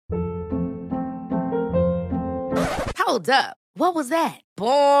Hold up. What was that?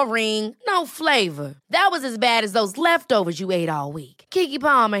 Boring. No flavor. That was as bad as those leftovers you ate all week. Keke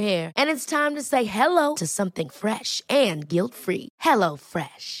Palmer here, and it's time to say hello to something fresh and guilt-free. Hello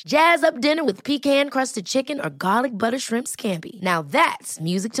Fresh. Jazz up dinner with pecan-crusted chicken or garlic butter shrimp scampi. Now that's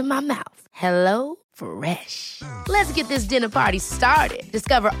music to my mouth. Hello Fresh. Let's get this dinner party started.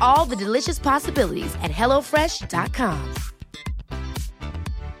 Discover all the delicious possibilities at hellofresh.com.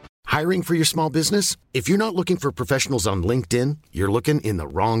 Hiring for your small business? If you're not looking for professionals on LinkedIn, you're looking in the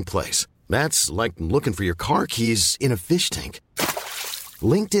wrong place. That's like looking for your car keys in a fish tank.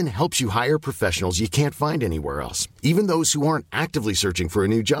 LinkedIn helps you hire professionals you can't find anywhere else, even those who aren't actively searching for a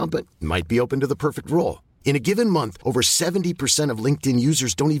new job but might be open to the perfect role. In a given month, over 70% of LinkedIn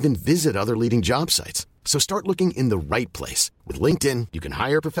users don't even visit other leading job sites. So start looking in the right place. With LinkedIn, you can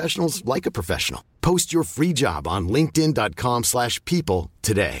hire professionals like a professional. Post your free job on linkedin.com/people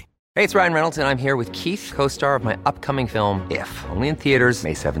today. Hey, it's Ryan Reynolds, and I'm here with Keith, co-star of my upcoming film, If, only in theaters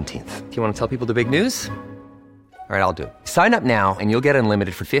May 17th. Do you want to tell people the big news? All right, I'll do it. Sign up now and you'll get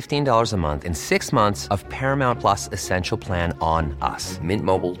unlimited for $15 a month and 6 months of Paramount Plus Essential Plan on us.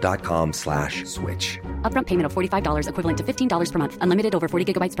 MintMobile.com/switch. Upfront payment of $45 equivalent to $15 per month. Unlimited over 40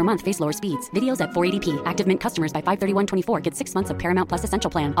 gigabytes per month. Face lower speeds. Videos at 480p. Active Mint customers by 531.24 get 6 months of Paramount Plus Essential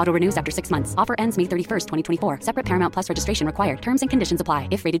Plan. Auto renews after 6 months. Offer ends May 31st, 2024. Separate Paramount Plus registration required. Terms and conditions apply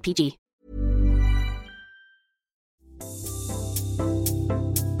if rated PG.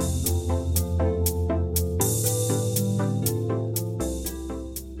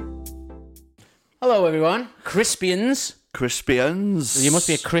 Hello, everyone. Crispians. Crispians. You must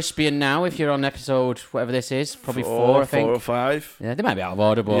be a Crispian now if you're on episode, whatever this is. Probably four, I think. 4 or 5. Yeah, they might be out of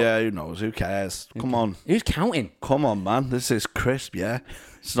order, but... Yeah, who knows? Who cares? Come on. Who's counting? Come on, man. This is crisp, yeah?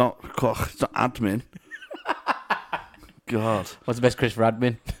 It's not admin. God. What's the best crisp for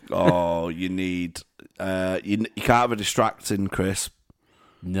admin? Oh, you need... you can't have a distracting crisp.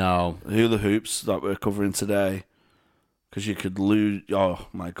 No. Hula hoops that we're covering today. Because you could lose... Oh,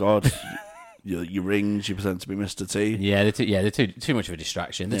 my God. Your rings, you pretend to be Mr. T. Yeah, they're too much of a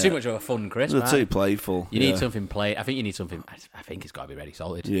distraction. They're too much of a fun crisp. They're too playful. You need something I think you need something. I think it's got to be ready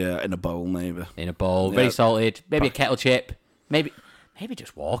salted. Yeah, in a bowl, maybe. In a bowl, very salted. Maybe a kettle chip. Maybe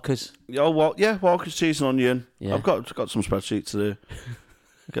just Walkers. Yeah, Walker's cheese and onion. Yeah. I've got some spreadsheets to do.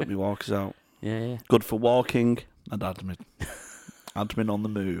 Get me Walkers out. Yeah. Good for walking and admin. Admin on the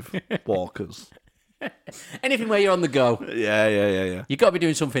move. Walkers. Anything where you're on the go. Yeah. You've got to be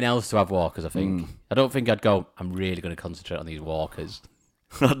doing something else to have Walkers, I think. I don't think I'd go, I'm really going to concentrate on these Walkers.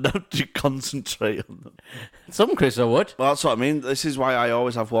 Don't you concentrate on them? Some crisps I would. Well, that's what I mean. This is why I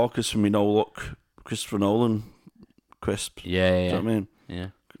always have Walkers for me no-look Christopher Nolan crisps. Yeah. Do you know what I mean? Yeah.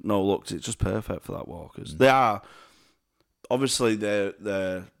 No looks, it's just perfect for that Walkers. They are, obviously, they're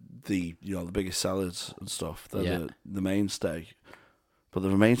the biggest sellers and stuff. They're the mainstay. But they're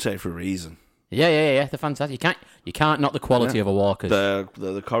the mainstay for a reason. Yeah. They're fantastic. You can't knock the quality of a Walker's. They're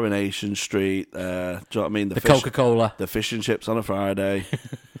the Coronation Street. Do you know what I mean? The Coca-Cola. The fish and chips on a Friday.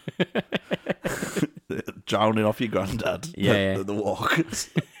 Drowning off your granddad. Yeah. The Walkers.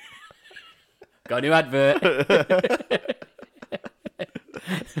 Got a new advert.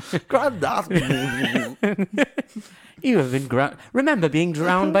 Granddad. You have been remember being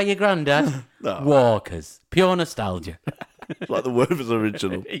drowned by your granddad? No. Walkers. Pure nostalgia. It's like the Werther's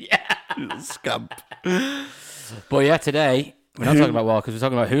original. Yeah. Scamp. But yeah, today, we're not talking about Walkers, we're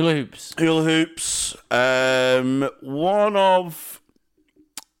talking about hula hoops. Hula hoops.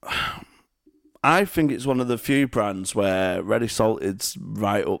 I think it's one of the few brands where Ready Salted's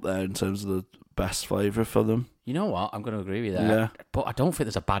right up there in terms of the best flavour for them. You know what? I'm going to agree with that. Yeah. But I don't think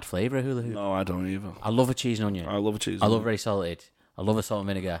there's a bad flavour of hula hoop. No, I don't either. I love a cheese and onion. I love a cheese and I love onion. Ready Salted. I love a salt and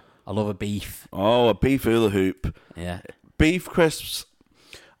vinegar. I love a beef. Oh, a beef hula hoop. Yeah. Beef crisps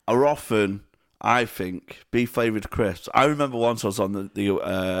are often, I think, beef flavoured crisps. I remember once I was on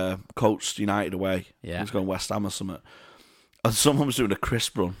the Coach United away. Yeah. I was going West Ham or something. And someone was doing a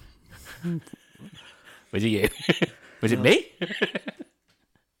crisp run. Was it you? Was it me?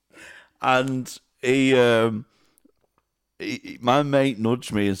 And my mate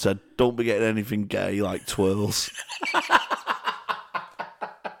nudged me and said, "Don't be getting anything gay like twirls."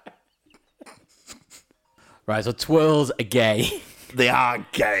 Right, so twirls are gay. They are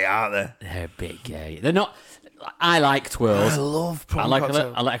gay, aren't they? They're a bit gay. They're not. I like twirls. I love prawn I like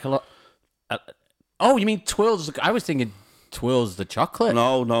cocktail. I like a lot. Oh, you mean twirls? I was thinking twirls the chocolate.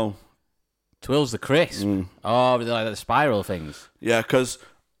 No. Twirls the crisp. Oh, they're like the spiral things. Yeah, because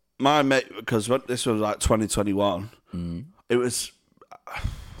my mate, because this was like 2021, it was.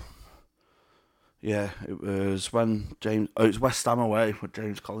 Yeah, it was when James. Oh, it was West Ham away when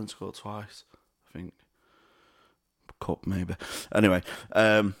James Collins scored twice, I think. cup maybe. Anyway,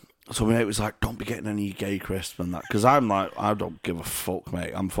 so my mate was like, "Don't be getting any gay crisps and that," because I'm like, I don't give a fuck,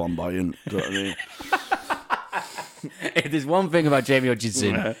 mate. I'm flamboyant. Do you know what I mean? If there's one thing about Jamie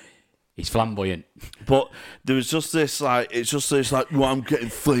Hutchinson, he's flamboyant. But there was just this like, well, I'm getting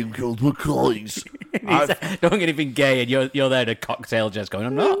flame grilled McCoys. Don't get anything gay, and you're there in a cocktail just going,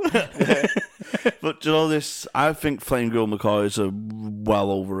 I'm not. But do you know this? I think flame grilled McCoys are well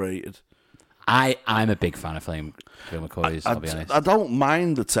overrated. I'm a big fan of flame grilled McCoys. I'll be honest. I don't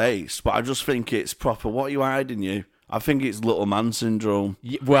mind the taste, but I just think it's proper. What are you hiding, you? I think it's little man syndrome.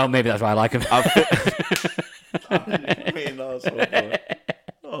 Well, maybe that's why I like him.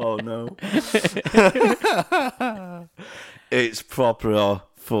 Oh no! It's proper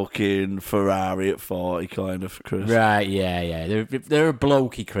fucking Ferrari at 40 kind of crisp. Right? Yeah. They're a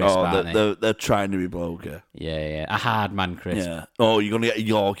blokey crisp, aren't they? They're trying to be blokey. Yeah. A hard man crisp. Yeah. Oh, you're gonna get a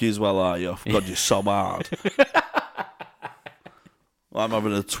Yorkie as well, are you? God, you're so hard. Well, I'm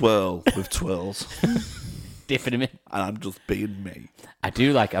having a twirl with twirls. Dipping him in. And I'm just being me. I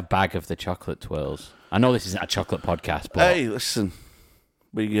do like a bag of the chocolate twirls. I know this isn't a chocolate podcast, but hey, listen,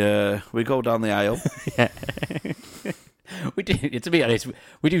 we go down the aisle. Yeah. We do. To be honest,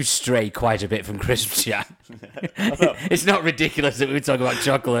 we do stray quite a bit from crisps chat. It's not ridiculous that we talk about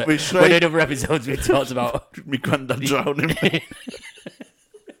chocolate. When in other episodes we talked about my granddad drowning me.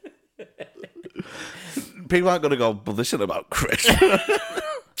 People aren't going to go, but this isn't about crisps.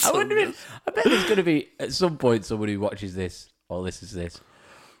 I bet there's going to be at some point somebody who watches this or listens to this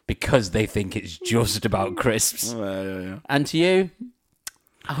because they think it's just about crisps. Yeah. And to you,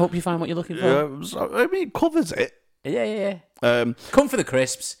 I hope you find what you're looking for. Yeah, I mean, it covers it. Yeah. Come for the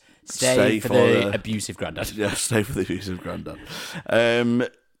crisps. Stay for the abusive granddad. Yeah, stay for the abusive granddad.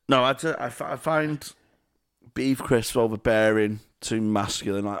 No, I find beef crisps overbearing, too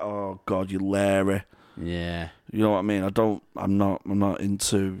masculine. Like, oh god, you're Larry. Yeah. You know what I mean? I'm not that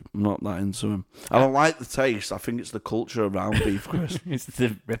into him. I don't like the taste. I think it's the culture around beef crisps. It's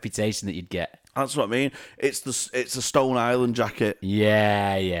the reputation that you'd get. That's what I mean. It's a Stone Island jacket.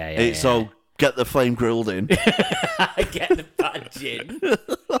 Yeah. It's all get the flame grilled in. Get the badge in.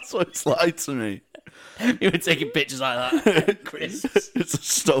 That's what it's like to me. You were taking pictures like that. Crisps. It's a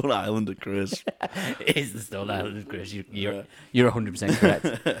Stone Islander crisp. It is the Stone Islander crisp. You're 100%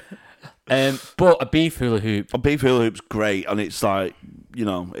 correct. But a beef hula hoop. A beef hula hoop's great, and it's like,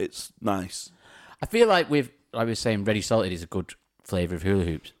 it's nice. I feel like we were saying, ready salted is a good flavour of hula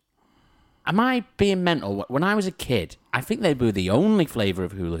hoops. Am I being mental? When I was a kid, I think they were the only flavour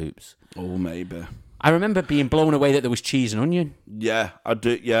of hula hoops. Oh, maybe. I remember being blown away that there was cheese and onion. Yeah, I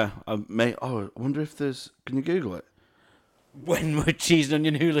do. Yeah, I wonder if there's. Can you Google it? When were cheese and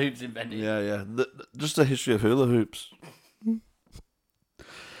onion hula hoops invented? Yeah. Just the history of hula hoops.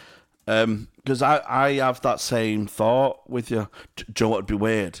 Because I have that same thought with you. Do you know what would be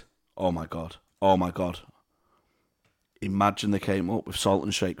weird? Oh my god. Imagine they came up with salt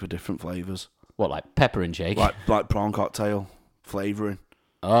and shake with different flavours. What, like pepper and shake? Like prawn cocktail flavouring.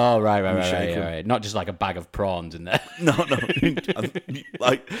 Oh, right. Not just like a bag of prawns in there. No.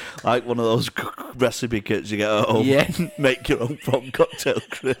 like one of those recipe kits you get at home. Yeah. Make your own prawn cocktail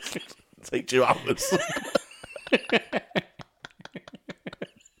crisp. Takes you hours.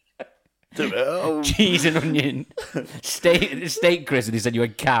 Do it at home. Cheese and onion. Steak crisp, and he said you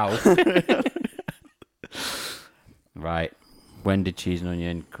had cow. Right. When did cheese and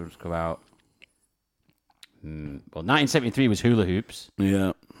onion crisps come out? Well, 1973 was hula hoops.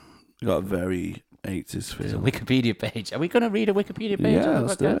 Yeah. Got a very 80s feel. There's a Wikipedia page. Are we going to read a Wikipedia page? Yeah,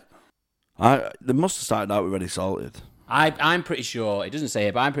 let's do it. They must have started out with Ready Salted. I'm pretty sure, it doesn't say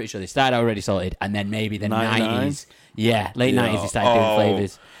it, but I'm pretty sure they started out Ready Salted, and then maybe the 99? 90s. Yeah, late 90s they started doing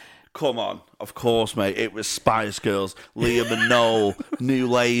flavours. Come on. Of course, mate. It was Spice Girls, Liam and Noel, New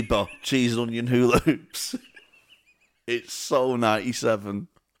Labour, Cheese and Onion Hula Hoops. It's so 97.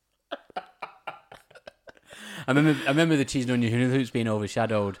 I remember the cheese and onion hula hoops being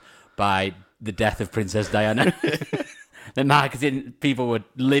overshadowed by the death of Princess Diana. The marketing people were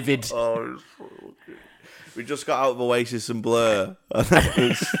livid. Oh, we just got out of Oasis and Blur, and that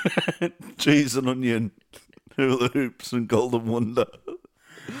was cheese and onion hula hoops and Golden Wonder.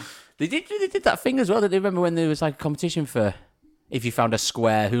 They did that thing as well. That they remember when there was like a competition for if you found a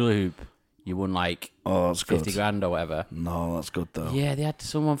square hula hoop, you won like 50 grand or whatever. No, that's good though. Yeah, they had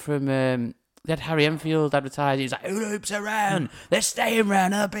someone from. They had Harry Enfield advertising. He was like, hula hoops around. They're staying around.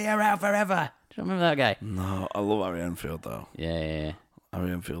 They'll be around forever. Do you remember that guy? No, I love Harry Enfield though. Yeah.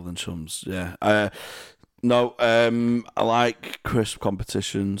 Harry Enfield and Chums. Yeah. I like crisp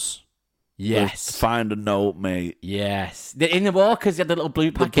competitions. Yes. Find a note, mate. Yes. In the Walkers, you had the little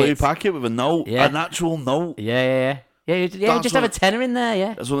blue packet. The blue packet with a note, an actual note. Yeah. Just have a tenner in there,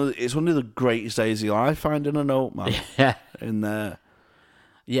 yeah. It's one of the greatest days of your life, finding a note, man. Yeah. In there.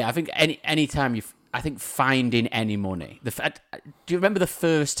 Yeah, I think any time I think finding any money. Do you remember the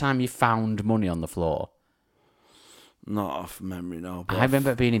first time you found money on the floor? Not off memory, no. I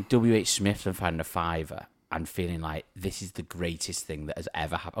remember being in WH Smith's and finding a £5 and feeling like this is the greatest thing that has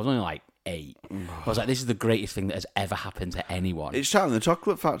ever happened. I was only like 8. I was like, this is the greatest thing that has ever happened to anyone. It's Charlie and the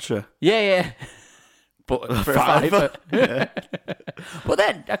Chocolate Factory. Yeah. But for a £5. Yeah. But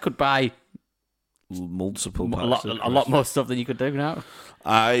then I could buy multiple a lot more stuff than you could do now.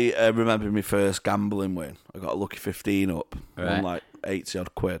 I remember my first gambling win. I got a lucky 15 up on like 80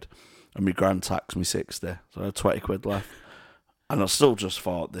 odd quid, and my grand taxed me 60, so I had 20 quid left. And I still just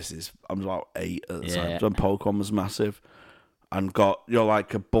thought I'm about 8 at the time. When Pokemon was massive, and got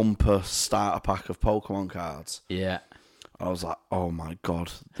like a bumper starter pack of Pokemon cards. Yeah, I was like, oh my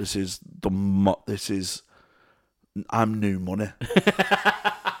god, I'm new money.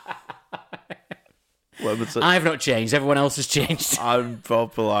 I've not changed. Everyone else has changed. I'm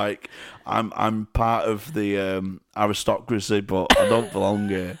probably like, I'm part of the aristocracy, but I don't belong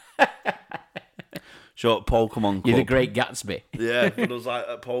here. Short Pokemon Club. You're the Great Gatsby. Yeah, but it was like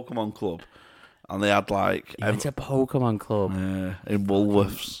a Pokemon Club, and they had like you went to a Pokemon Club. Yeah, in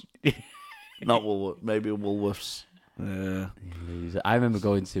Woolworths. Not Woolworths, maybe Woolworths. Yeah. I remember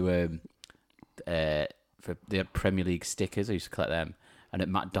going to for the Premier League stickers. I used to collect them. And at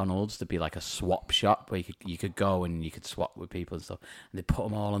McDonald's, there'd be like a swap shop where you could go and you could swap with people and stuff. And they'd put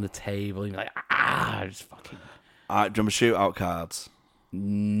them all on the table. And you'd be like, just fucking... Do you remember shootout cards?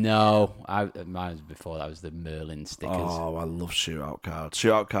 No. Mine was before that. Was the Merlin stickers. Oh, I love shootout cards.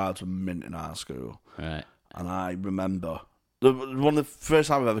 Shootout cards were mint in our school. Right. And I remember... one of the first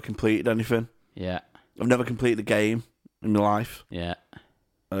time I've ever completed anything. Yeah. I've never completed a game in my life. Yeah.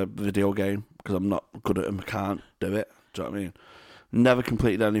 A video game. Because I'm not good at them. I can't do it. Do you know what I mean? Never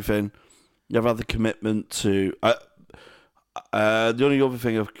completed anything. Never had the commitment to... the only other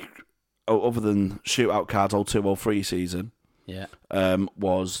thing other than shootout cards 02-03 season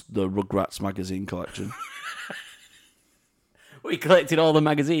was the Rugrats magazine collection. We collected all the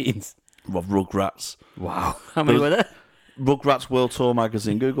magazines? Of Rugrats. Wow. How many were there? Rugrats World Tour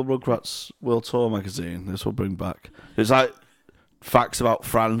magazine. Google Rugrats World Tour magazine. This will bring back... It's like facts about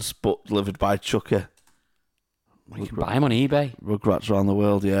France, but delivered by Chucky. You can buy them on eBay. Rugrats around the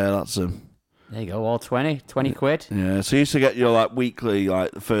world, yeah, that's them. There you go, all 20 quid. Yeah, so you used to get your like weekly,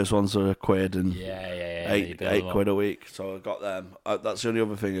 like the first ones are £1 and eight quid a week. So I got them. That's the only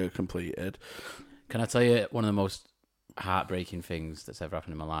other thing I completed. Can I tell you one of the most heartbreaking things that's ever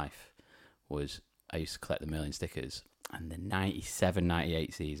happened in my life was I used to collect the Merlin stickers, and the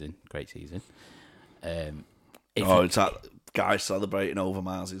 97-98 season, great season. It's that guy celebrating over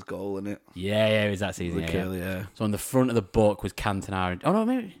Miles' goal, isn't it? Yeah, it was that season. Yeah. So on the front of the book was Cantona. Oh no,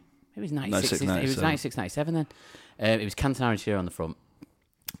 maybe it was 96. It was 96, 97 then. It was Cantona and Shearer on the front.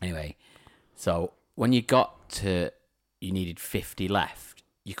 Anyway, so when you got to, you needed 50 left,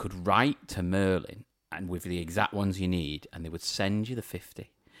 you could write to Merlin and with the exact ones you need, and they would send you the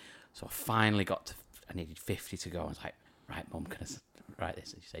 50. So I finally I needed 50 to go. I was like, right, Mum, can I write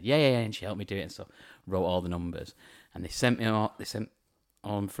this? And she said, yeah, and she helped me do it and stuff. Wrote all the numbers, and they sent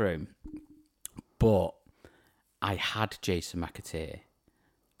all through. But I had Jason McAteer,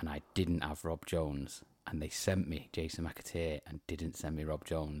 and I didn't have Rob Jones, and they sent me Jason McAteer and didn't send me Rob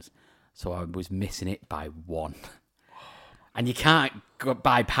Jones, so I was missing it by 1. And you can't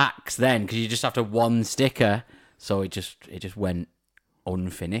buy packs then because you just have to one sticker, so it just went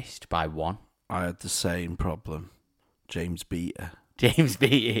unfinished by 1. I had the same problem. James Beater. In his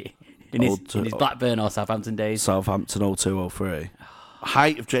Blackburn or Southampton days. Southampton 02-03.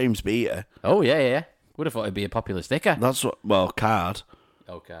 Height of James Beater. Oh, yeah. Would have thought it'd be a popular sticker. That's what, card.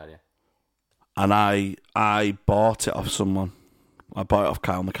 Oh, card, yeah. And I bought it off someone. I bought it off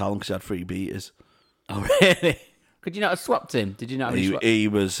Kyle McCallum because he had 3 beaters. Oh, really? Could you not have swapped him? Did you not have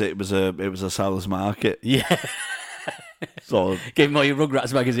It was a seller's market. Yeah. So gave him all your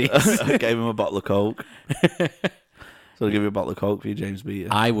Rugrats magazines. I gave him a bottle of Coke. So I'll give you a bottle of Coke for you, James Beater.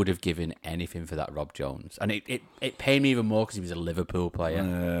 I would have given anything for that Rob Jones. And it pained me even more because he was a Liverpool player.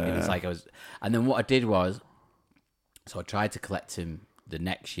 It was like and then what I did was, so I tried to collect him the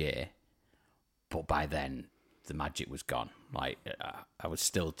next year, but by then the magic was gone. Like, I was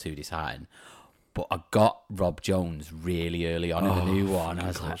still too disheartened. But I got Rob Jones really early on in the new one. I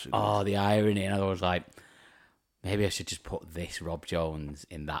was like, the irony. And I was like, maybe I should just put this Rob Jones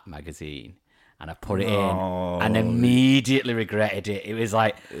in that magazine. and I put it in and immediately regretted it. It was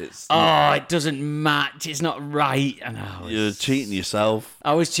like, it doesn't match. It's not right. And you're cheating yourself.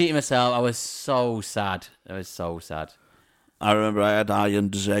 I was cheating myself. I was so sad. I remember I had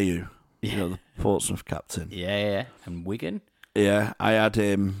Ian Dzeu, the Portsmouth captain. Yeah. And Wigan. Yeah, I had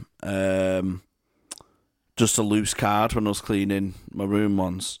him just a loose card when I was cleaning my room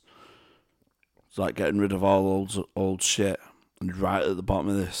once. It's like getting rid of all old shit. And right at the bottom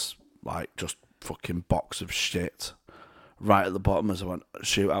of this, like, just fucking box of shit. Right at the bottom as I went,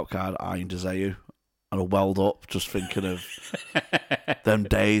 shootout card, Ian Dzeu. And I welled up just thinking of them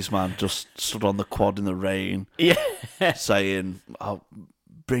days, man. Just stood on the quad in the rain. Yeah. Saying,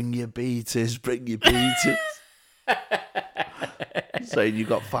 bring your beaties. Saying you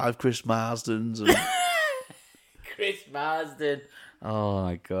got 5 Chris Marsdens. And... Chris Marsden. Oh,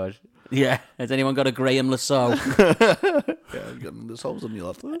 my God. Yeah. Has anyone got a Graham Lasso? Yeah, getting the souls on your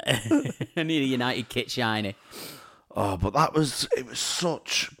left. I need a United kit shiny. Oh, but it was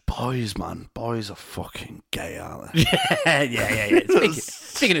such boys, man. Boys are fucking gay, aren't they? Yeah.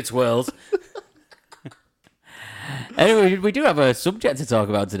 Speaking of twirls. Anyway, we do have a subject to talk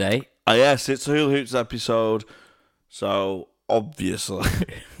about today. Yes, it's a Hula Hoops episode. So, obviously,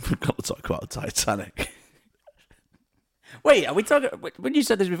 we've got to talk about Titanic. Wait, are we talking... When you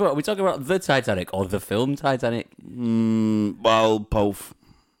said this before, are we talking about the Titanic or the film Titanic? Well, both.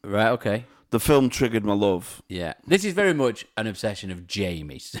 Right, okay. The film triggered my love. Yeah. This is very much an obsession of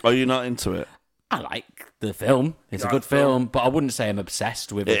Jamie's. Are you not into it? I like the film. It's a good film, but I wouldn't say I'm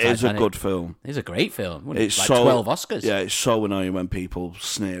obsessed with it. It is a good film. It's a great film. It's like so, 12 Oscars. Yeah, it's so annoying when people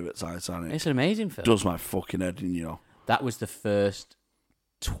sneer at Titanic. It's an amazing film. It does my fucking head in, That was the first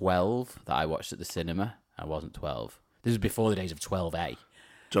 12 that I watched at the cinema. I wasn't 12. This was before the days of 12A. Do you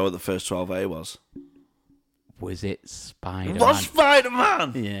know what the first 12A was? Was it Spider-Man? It was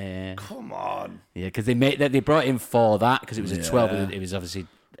Spider-Man! Yeah. Come on. Yeah, because they brought in for that, because it was a 12. It was obviously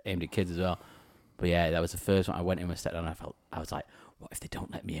aimed at kids as well. But yeah, that was the first one. I went in with stepdad and I was like, what if they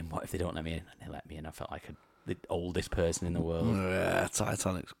don't let me in? And they let me in. I felt like the oldest person in the world. Yeah,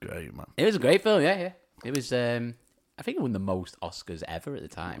 Titanic's great, man. It was a great film, yeah. It was, I think it won the most Oscars ever at the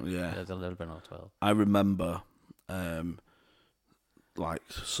time. Yeah. It was a little bit over 12. I remember, like,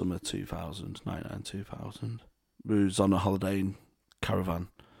 summer 2000, 2000. We was on a holiday in caravan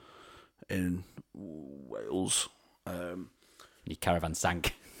in Wales. Your caravan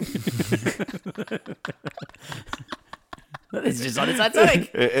sank. This is just on the Titanic.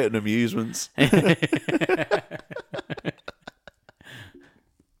 An amusements.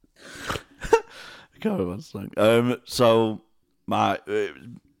 Caravan sank. So my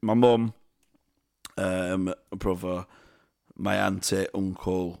mum, a brother, my auntie,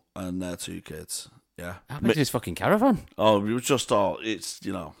 uncle, and their 2 kids. Yeah. How big is this fucking caravan? Oh, it was just all. It's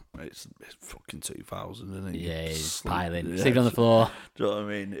it's fucking 2000, isn't it? Yeah, it's piling. Sleeping on the floor. Do you know what I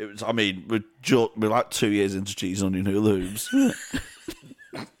mean? It was. I mean, we're like 2 years into cheese onion hula hoops.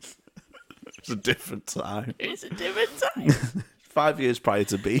 It's a different time. 5 years prior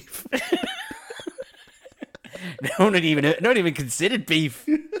to beef. Not even considered beef.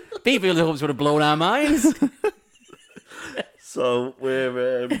 Beef hula hoops would have blown our minds. So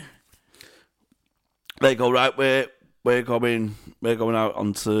we're. They go, right, we're going out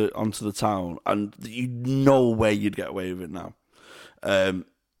onto the town, and you know where you'd get away with it now. My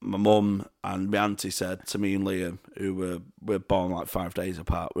mum and my auntie said to me and Liam, who were born like 5 days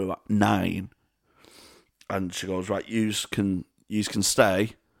apart, we were like 9, and she goes, right, yous can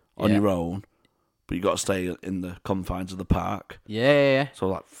stay on your own, but you got to stay in the confines of the park. Yeah. So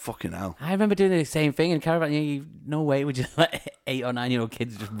like, fucking hell. I remember doing the same thing in caravan. No way would you let 8 or 9-year-old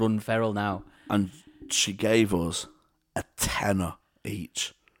kids just run feral now. And she gave us a tenner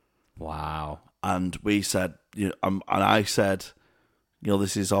each. Wow. And we said, and I said,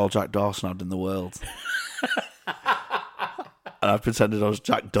 this is all Jack Dawson had in the world. And I pretended I was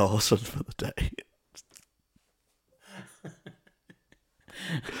Jack Dawson for the day.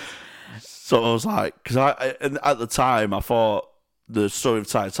 So I was like, because at the time I thought the story of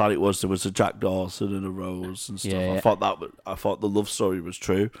Titanic was there was a Jack Dawson and a Rose and stuff. Yeah. I thought the love story was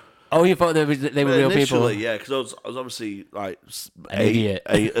true. Oh, you thought they were real people? Yeah, because I was obviously like an idiot.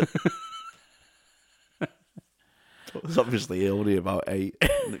 I was obviously only about 8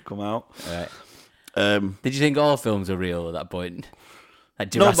 when it come out. Right. Did you think all films were real at that point?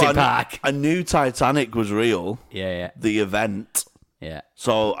 Like Jurassic Park? I knew Titanic was real. Yeah. The event. Yeah.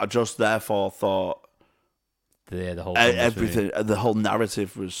 So I just therefore thought the whole everything, the whole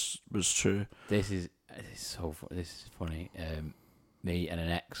narrative was true. This is funny. Me and an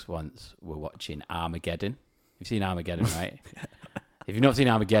ex once were watching Armageddon. You've seen Armageddon, right? If you've not seen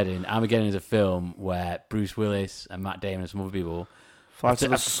Armageddon, Armageddon is a film where Bruce Willis and Matt Damon and some other people fly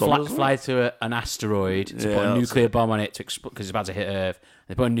to an asteroid to put a nuclear bomb on it because it's about to hit Earth.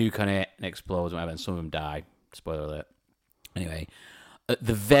 They put a nuke on it and it explodes and whatever, and some of them die. Spoiler alert. Anyway, at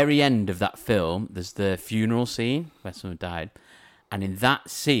the very end of that film, there's the funeral scene where someone died. And in that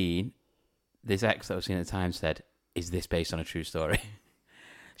scene, this ex that I was seeing at the time said, "Is this based on a true story?"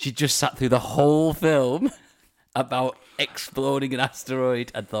 She just sat through the whole film about exploding an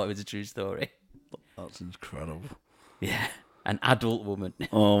asteroid and thought it was a true story. That's incredible. Yeah. An adult woman.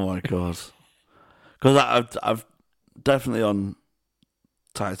 Oh my god! Because I've definitely on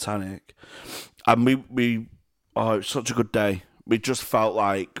Titanic, and it's such a good day. We just felt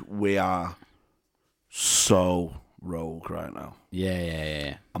like we are so rogue right now.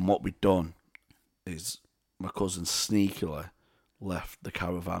 Yeah. And what we've done is my cousin sneakily left the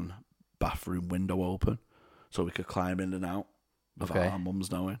caravan bathroom window open so we could climb in and out without our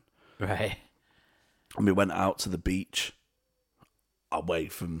mums knowing. Right. And we went out to the beach. Away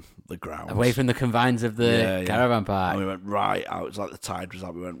from the grounds. Away from the confines of the caravan park. And we went right out. It's like the tide was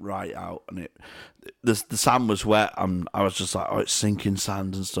out. We went right out. And the sand was wet. And I was just like, oh, it's sinking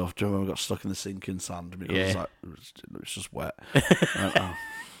sand and stuff. Do you remember we got stuck in the sinking sand? Because it was just wet.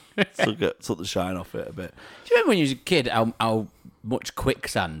 Took the shine off it a bit. Do you remember when you was a kid how much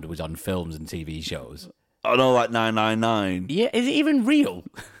quicksand was on films and TV shows? I know, like 999. Yeah, is it even real?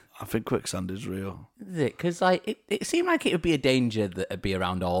 I think quicksand is real. Is it? Because it seemed like it would be a danger that would be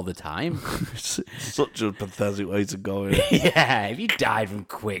around all the time. It's such a pathetic way to go in. Yeah, if you died from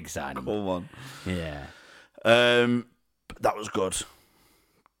quicksand. Come on. Yeah. That was good.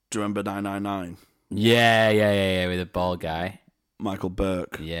 Do you remember 999? Yeah, with the bald guy. Michael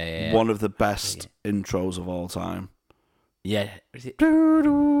Burke. Yeah. One of the best intros of all time. Yeah. Is it?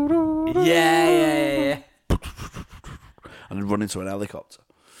 Yeah. And then run into an helicopter.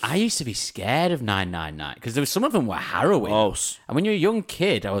 I used to be scared of 999 because some of them were harrowing. Oh. And when you're a young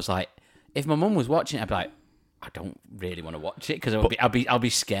kid, I was like, if my mum was watching it, I'd be like, I don't really want to watch it because I'll be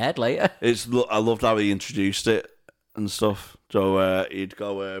scared later. I loved how he introduced it and stuff. So he'd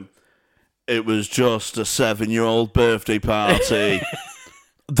go, it was just a 7-year-old birthday party.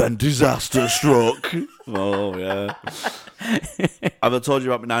 Then disaster struck. Oh, yeah. Have I told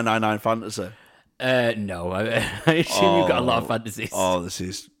you about my 999 fantasy? No. I assume you've got a lot of fantasies. Oh, this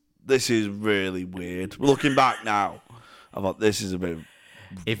is really weird. Looking back now, I thought this is a bit...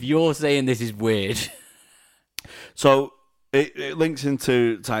 If you're saying this is weird... So, it links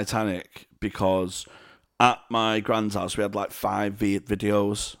into Titanic because at my grand's house, we had like 5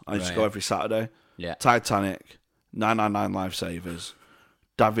 videos. I used to go every Saturday. Yeah. Titanic, 999 Lifesavers,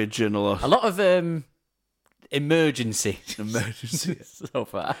 David Ginola. A lot of emergencies so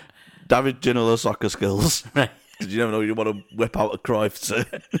far. David Ginola soccer skills. Right. Because you never know, you want to whip out a Cruyff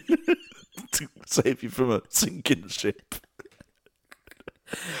to save you from a sinking ship.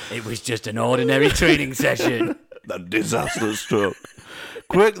 It was just an ordinary training session. That disaster struck.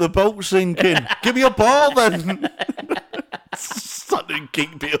 Quick, the boat's sinking. Give me a ball then. Standing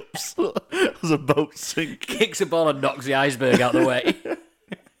kick me up as a boat sinking. Kicks a ball and knocks the iceberg out the way.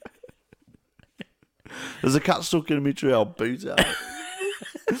 There's a cat stuck in my tree. I'll boot it out.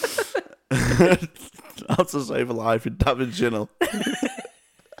 How to save a life in David Ginnell.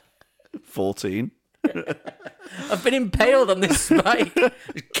 14. I've been impaled on this spike. Just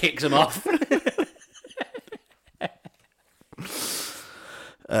kicks him off.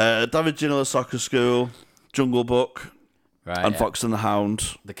 David Ginnell Soccer School, Jungle Book, and yeah. Fox and the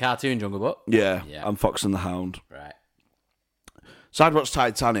Hound. The cartoon Jungle Book? Yeah, and Fox and the Hound. Right. So I'd watch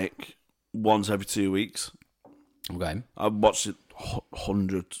Titanic once every 2 weeks. Okay. I've watched it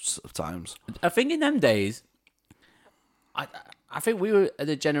hundreds of times. I think in them days, I think we were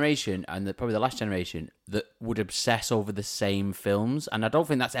the generation, and probably the last generation, that would obsess over the same films, and I don't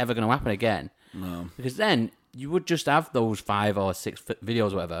think that's ever going to happen again. No. Because then you would just have those 5 or 6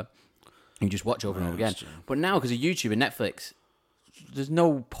 videos or whatever, and you just watch over and over again. But now, because of YouTube and Netflix, there's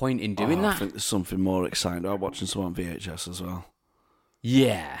no point in doing that. I think there's something more exciting about watching some on VHS as well.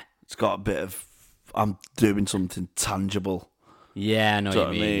 Yeah. It's got a bit of, I'm doing something tangible. Yeah, I know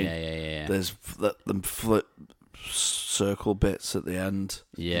what you mean. I mean? Yeah. There's them flip circle bits at the end.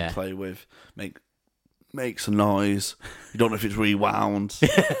 Yeah. You play with. Makes a noise. You don't know if it's rewound.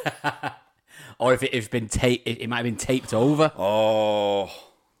 Or if it's been taped, it might have been taped over. Oh,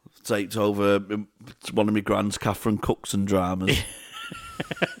 taped over one of my grand's Catherine Cookson dramas.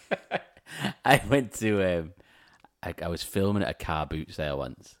 I went to, I was filming at a car boot sale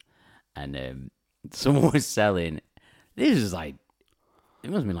once, and someone was selling, this was like, it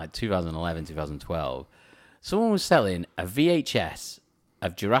must have been like 2011, 2012, Someone was selling a VHS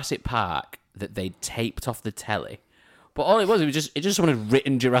of Jurassic Park that they taped off the telly. But all it was just someone had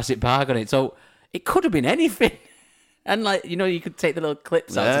written Jurassic Park on it. So it could have been anything. And you could take the little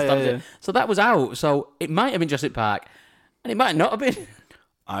clips out and stuff. Yeah. So that was out. So it might have been Jurassic Park, and it might not have been.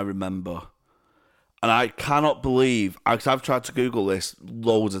 I remember. And I cannot believe, because I've tried to Google this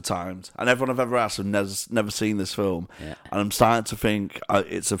loads of times, and everyone I've ever asked have never seen this film. Yeah. And I'm starting to think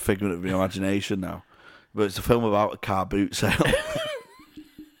it's a figment of my imagination now. But it's a film about a car boot sale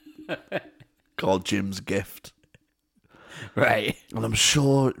called Jim's Gift. Right. And I'm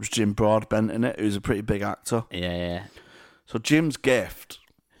sure it was Jim Broadbent in it, who's a pretty big actor. Yeah. So Jim's Gift,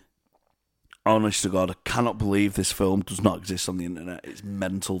 honest to God, I cannot believe this film does not exist on the internet. It's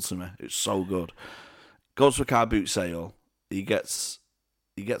mental to me. It's so good. Goes to a car boot sale. He gets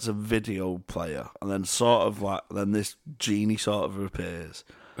a video player, and then then this genie sort of appears,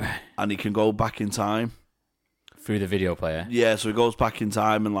 and he can go back in time through the video player. Yeah, so he goes back in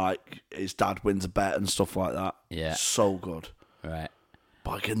time, and his dad wins a bet and stuff like that. Yeah, so good. Right,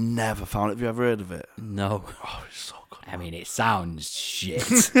 but I can never find it. Have you ever heard of it? No. Oh, it's so good. I mean, it sounds shit.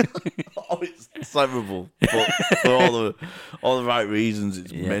 It's terrible, but for all the right reasons,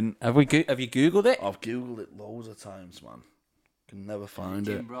 it's mint. Have you Googled it? I've Googled it loads of times, man. Can never find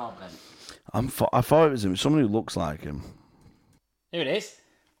it. Jim Broadbent. I thought it was him. Someone who looks like him. Here it is.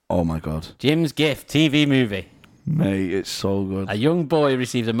 Oh my God. Jim's Gift TV movie. Mate, it's so good. A young boy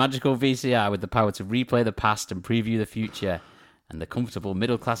receives a magical VCR with the power to replay the past and preview the future, and the comfortable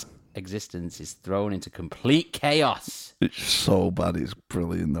middle-class existence is thrown into complete chaos. It's so bad, it's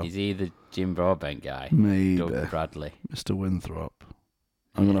brilliant though. Is he the Jim Broadbent guy? Maybe. Doug Bradley. Mr. Winthrop.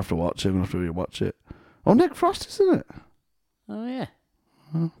 I'm going to have to watch it. I'm going to have to rewatch it. Oh, Nick Frost is in it. Oh, yeah.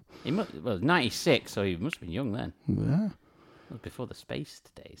 He must, 96, so he must have been young then. Yeah. It was before the space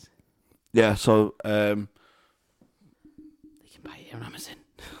days. Yeah, so... you can buy it on Amazon.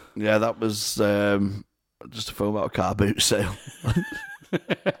 Yeah, that was just a film about a car boot sale.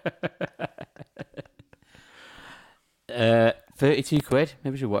 32 quid.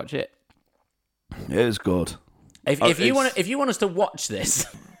 Maybe we should watch it. It is good. If you want us to watch this,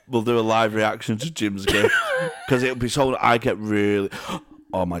 we'll do a live reaction to Jim's Gift because it'll be so. I get really.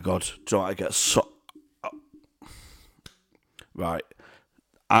 Oh my God! Do you know what I get so? Right,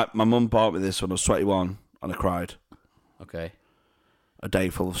 my mum bought me this when I was 21, and I cried. Okay. A day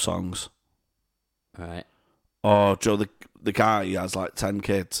full of songs. All right. Oh, Joe, the guy, he has 10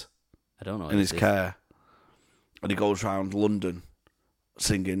 kids. I don't know. In his care. And he goes around London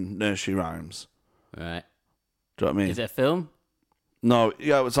singing nursery rhymes. Right. Do you know what I mean? Is it a film? No,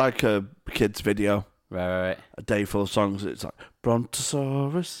 yeah, it was like a kid's video. Right. A day full of songs. It's like,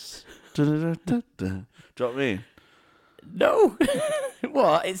 Brontosaurus. Da, da, da, da. Do you know what I mean? No.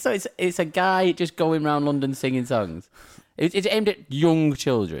 What? It's a guy just going around London singing songs. It's aimed at young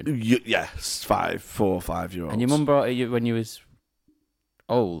children. Yes, 4 or 5 year olds. And your mum brought it when you was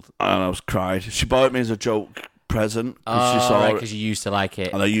old. And I was cried. She bought it me as a joke present. Oh, she saw right, because you used to like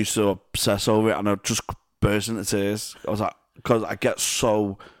it. And I used to obsess over it, and I just burst into tears. I was like, because I get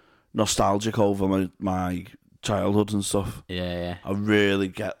so nostalgic over my childhood and stuff. Yeah. I really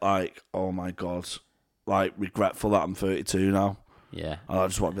get oh my God, regretful that I'm 32 now. Yeah. And I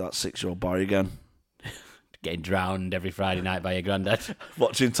just want to be that 6-year-old boy again. Getting drowned every Friday night by your granddad.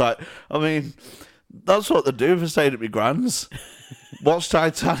 Watching I mean, that's what they do for staying at my grand's. Watch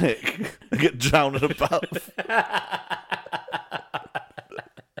Titanic and get drowned in a bath.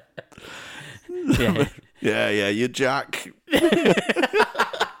 Yeah, you Jack.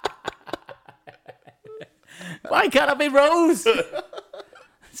 Why can't I be Rose?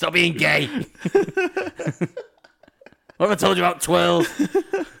 Stop being gay. What have I told you about 12?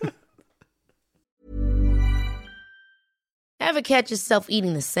 Ever catch yourself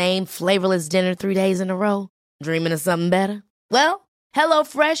eating the same flavorless dinner 3 days in a row? Dreaming of something better? Well,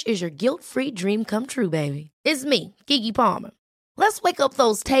 HelloFresh is your guilt-free dream come true, baby. It's me, Keke Palmer. Let's wake up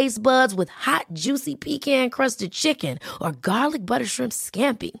those taste buds with hot, juicy pecan-crusted chicken or garlic butter shrimp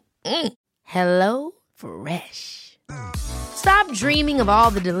scampi. Hello Fresh. Stop dreaming of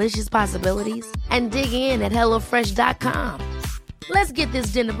all the delicious possibilities and dig in at HelloFresh.com. Let's get this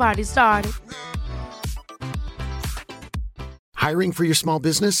dinner party started. Hiring for your small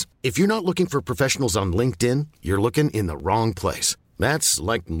business? If you're not looking for professionals on LinkedIn, you're looking in the wrong place. That's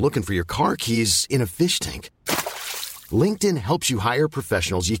like looking for your car keys in a fish tank. LinkedIn helps you hire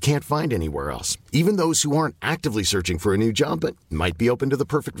professionals you can't find anywhere else, even those who aren't actively searching for a new job but might be open to the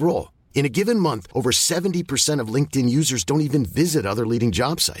perfect role. In a given month, over 70% of LinkedIn users don't even visit other leading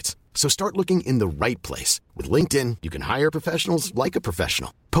job sites. So start looking in the right place. With LinkedIn, you can hire professionals like a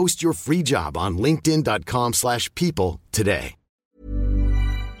professional. Post your free job on linkedin.com/people today.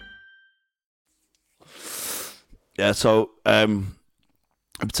 Yeah, so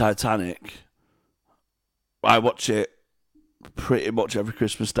Titanic, I watch it pretty much every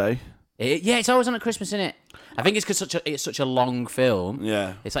Christmas Day. It's always on at Christmas, isn't it? I think it's because it's such a long film.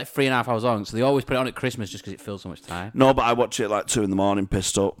 Yeah. It's like 3.5 hours long, so they always put it on at Christmas just because it fills so much time. No, but I watch it like 2 a.m,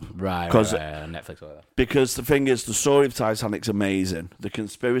 pissed up. Right, Netflix or whatever. Because the thing is, the story of Titanic's amazing. The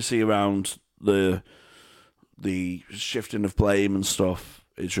conspiracy around the shifting of blame and stuff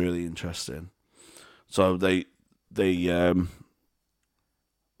is really interesting. So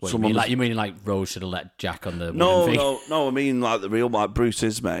What, you mean like Rose should have let Jack on the No. thing? I mean like the real Bruce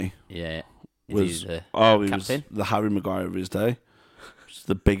Ismay. Yeah. He was the Harry Maguire of his day. He's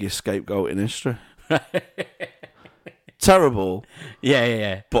the biggest scapegoat in history. Terrible.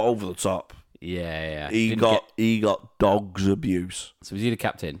 Yeah. But over the top. Yeah. He got dog's abuse. So was he the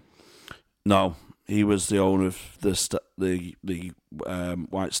captain? No, he was the owner of the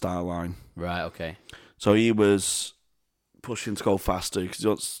White Star Line. Right. Okay. So he was pushing to go faster because he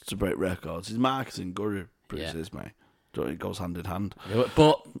wants to break records. He's marketing guru, Bruce Ismay. It goes hand in hand.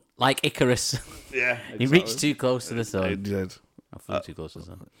 But like Icarus, exactly. He reached too close to the sun. He did. I flew too close to the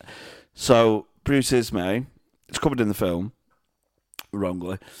sun. So Bruce Ismay, it's covered in the film,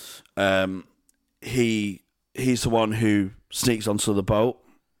 wrongly. He's the one who sneaks onto the boat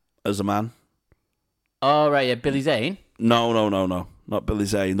as a man. Oh right, yeah, Billy Zane. No, not Billy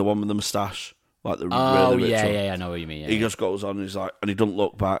Zane, the one with the moustache. Like the really rich one. I know what you mean. He just goes on and he's like, and he doesn't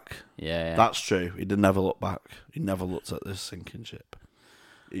look back. Yeah. That's true. He did never look back. He never looked at this sinking ship.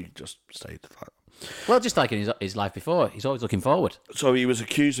 He just stayed like. Well, just like in his life before, he's always looking forward. So he was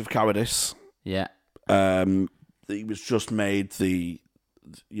accused of cowardice. Yeah. He was just made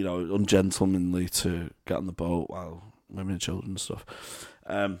ungentlemanly to get on the boat while women and children and stuff.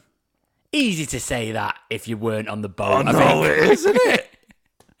 Easy to say that if you weren't on the boat. Oh, no, it is, isn't it?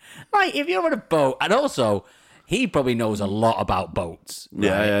 Like, if you're on a boat, and also, he probably knows a lot about boats. Right?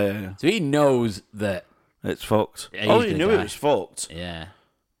 Yeah. So he knows that it's fucked. Yeah, he knew it was fucked. Yeah.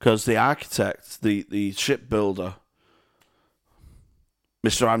 Because the architect, the shipbuilder,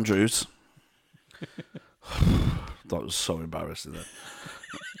 Mr. Andrews, that was so embarrassing.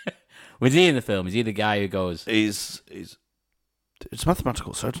 Was he in the film? Is he the guy who goes... It's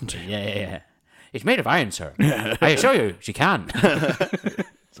mathematical certainty. Yeah. It's made of iron, sir. I assure you, she can.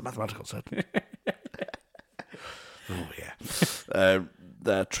 It's a mathematical certainty. Oh, yeah.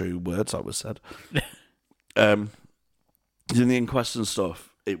 They're true words, I was said. In the inquest and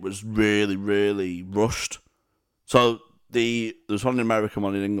stuff, it was really, really rushed. So there was one in America and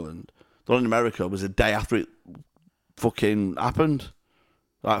one in England. The one in America was a day after it fucking happened.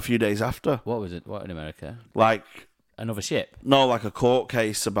 Like a few days after. What was it? What in America? Like... Another ship? No, like a court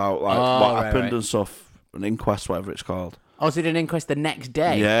case about what happened and stuff. An inquest, whatever it's called. Oh, so did an inquest the next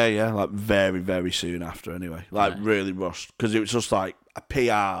day? Yeah, like very, very soon after anyway. Like really rushed. Because it was just like a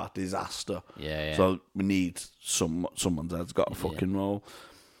PR disaster. Yeah. So we need someone that's got a fucking role.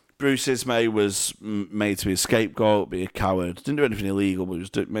 Bruce Ismay was made to be a scapegoat, be a coward. Didn't do anything illegal, but he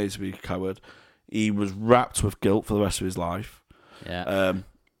was made to be a coward. He was wrapped with guilt for the rest of his life. Yeah.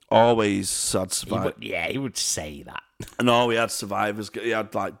 Always had survived. He would say that. No, he had survivors. He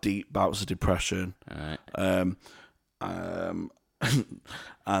had like deep bouts of depression. All right.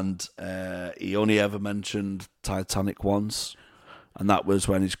 And he only ever mentioned Titanic once, and that was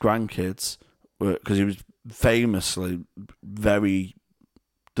when his grandkids were, because he was famously very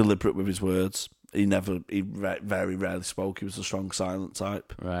deliberate with his words. He very rarely spoke. He was a strong silent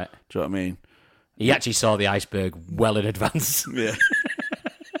type. Right. Do you know what I mean? He actually saw the iceberg well in advance. Yeah.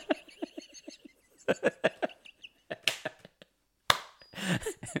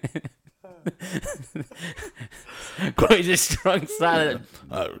 But he's a strong silent.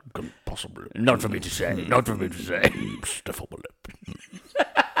 Couldn't possibly. Not for me to say. Not for me to say. Stiff upper lip.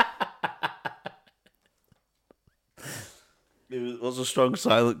 What's a strong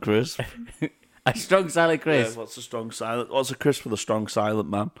silent crisp? A strong silent crisp? Yeah, what's a strong silent? What's a crisp with a strong silent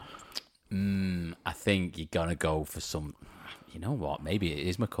man? I think you're going to go for some... You know what? Maybe it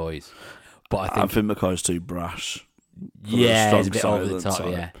is McCoy's. But I think McCoy's too brash. Yeah, it's a bit over the top,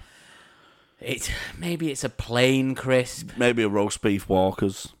 yeah. Maybe it's a plain crisp. Maybe a roast beef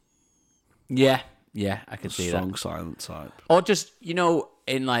Walker's. Yeah, I can see that. Strong silent type. Or just,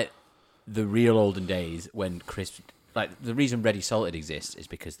 in like the real olden days when crisps... Like, the reason ready salted exists is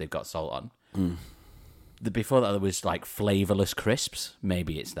because they've got salt on. Before that, there was like flavourless crisps.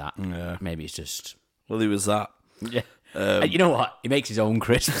 Maybe it's that. Yeah. Maybe it's just... Well, he was that. Yeah. You know what? He makes his own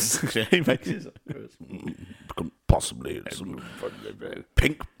crisps. He makes his own crisps. Couldn't possibly. Some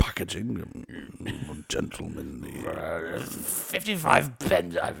pink packaging. Gentlemen. 55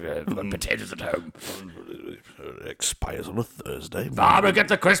 pence. I've got potatoes at home. It expires on a Thursday. Farmer, get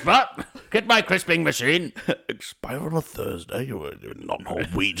the crisp up. Get my crisping machine. Expire on a Thursday. You're not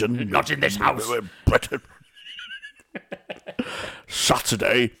Norwegian. Not in this house. We're Britain.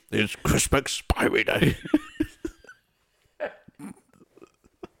 Saturday is crisp expiry day.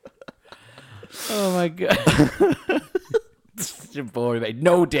 Oh my god. Such a boring mate.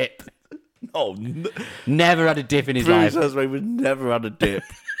 No dip. Oh, never had a dip in his life. Says we've never had a dip.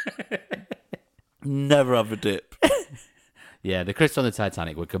 Never have a dip. Yeah, the crisps on the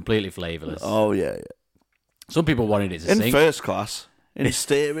Titanic were completely flavourless. Oh yeah. Some people wanted it to sink. In first class, in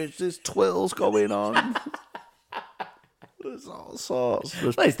steerage, there's twirls going on. There's all sorts.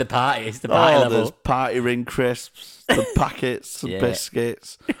 It's the party. It's the party level. There's party ring crisps, the packets, the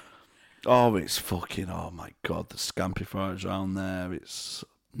biscuits. Oh, it's fucking. Oh my god, the scampi fries around there.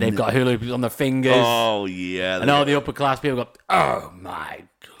 They've got hula hoops on their fingers. Oh yeah, and all the upper class people go, oh my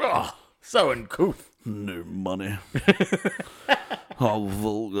god, so uncouth. No money. Oh,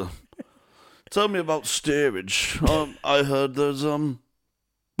 vulgar. Tell me about steerage. I heard there's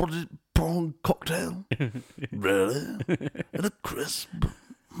what is it, prawn cocktail? Really? And a crisp?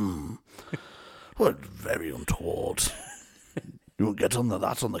 Well, very untoward. You won't get on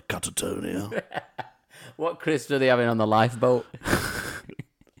that on the Catatonia. What crisps are they having on the lifeboat?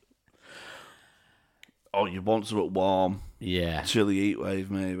 Oh, you want something warm? Yeah. Chili heat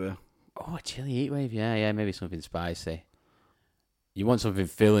wave, maybe. Oh, a chili heat wave, yeah, maybe something spicy. You want something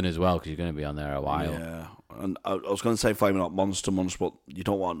filling as well, because you're going to be on there a while. Yeah, and I was going to say Flaming Hot Monster Munch, but you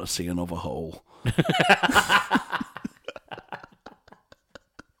don't want to see another hole.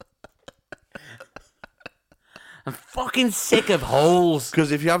 I'm fucking sick of holes.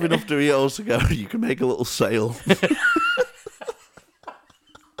 Because if you have enough Doritos to go, you can make a little sail.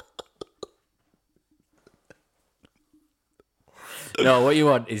 No, what you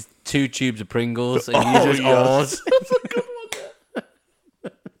want is 2 tubes of Pringles and use as oars. That's a good one.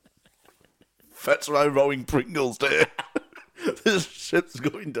 That's why I'm rowing Pringles there. This ship's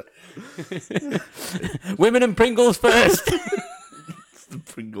going down. Women and Pringles first. It's the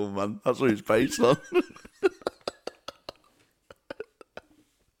Pringle Man. That's what it's based on.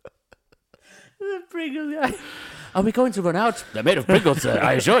 The Pringles guy. Are we going to run out? They're made of Pringles, sir.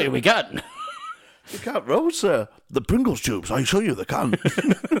 I assure you we can. You can't row, sir. The Pringles tubes, I assure you they can.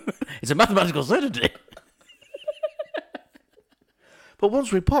 It's a mathematical certainty. But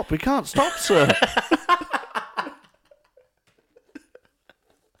once we pop, we can't stop, sir.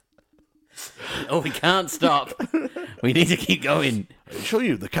 Oh, we can't stop. We need to keep going. I assure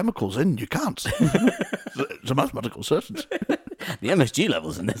you, the chemicals in, you can't. It's a mathematical certainty. The MSG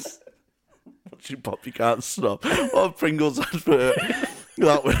levels in this. Once you pop, you can't stop. What Pringles advert?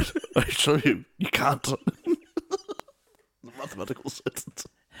 That word, I assure you, you can't. The mathematical certainty.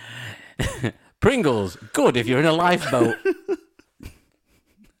 Pringles, good if you're in a lifeboat.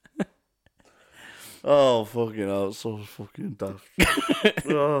 Oh, fucking hell, it's so fucking daft.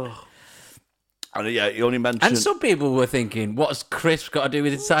 Oh. And yeah, you only mentioned... And some people were thinking, what's crisps got to do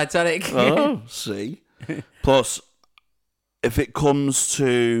with the Titanic? Oh, see? Plus, if it comes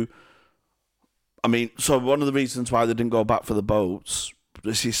to... I mean, so one of the reasons why they didn't go back for the boats...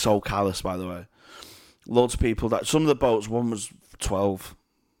 This is so callous, by the way. Loads of people that... Some of the boats, one was 12.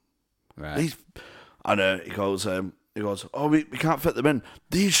 Right. And he goes, oh, we can't fit them in.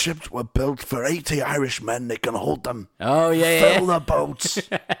 These ships were built for 80 Irish men. They can hold them. Oh, yeah, Fill the boats.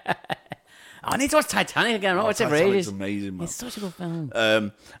 I need to watch Titanic again. I've watched it for ages. It's amazing, man. It's such a good film.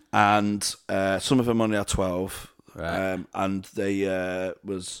 And some of them only had 12. Right. And they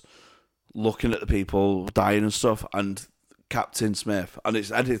was looking at the people dying and stuff. And Captain Smith, and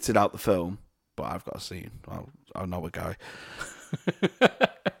it's edited out the film, but I've got a scene. I know a guy.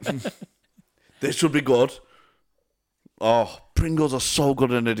 This should be good. Oh, Pringles are so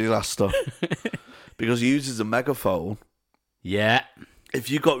good in a disaster. Because he uses a megaphone. Yeah. If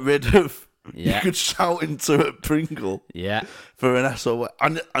you got rid of... Yeah. You could shout into a Pringle. Yeah. For an SOS.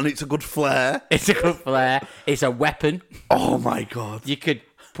 And it's a good flare. It's a good flare. It's a weapon. Oh, my God. You could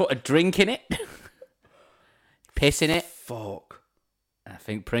put a drink in it. Piss in it. Fuck. I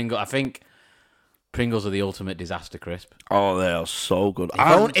think Pringles are the ultimate disaster crisp. Oh, they are so good.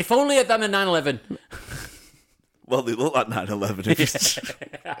 If only at them in 9/11. Well, they look like 9/11.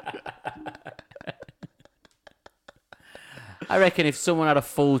 I reckon if someone had a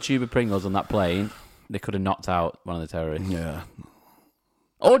full tube of Pringles on that plane, they could have knocked out one of the terrorists. Yeah.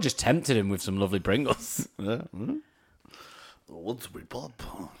 Or just tempted him with some lovely Pringles. Yeah. Once we pop,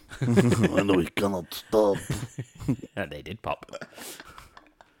 I know we cannot stop. And they did pop.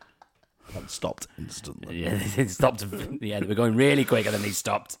 And stopped instantly. Yeah, they stopped. Yeah, they were going really quick and then they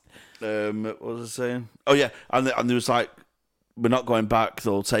stopped. What was I saying? Oh, yeah. And there was like, we're not going back.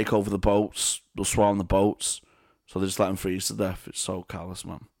 They'll take over the boats. They'll swarm the boats. So they just let them freeze to death. It's so callous,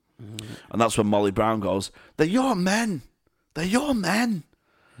 man. And that's when Molly Brown goes, they're your men. They're your men.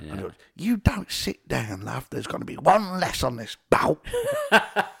 Yeah. Goes, you don't sit down, love. There's going to be one less on this boat.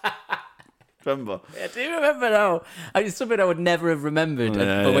 Remember? Yeah, do you remember, though? It's something I would never have remembered.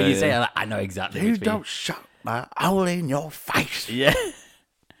 But when you say it, I know exactly. You don't shut my hole in your face. Yeah.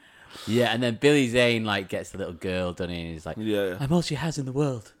 Yeah, and then Billy Zane like gets the little girl, doesn't he? And he's like, I'm all she has in the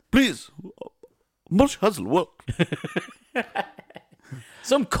world. Please. Much has in the world.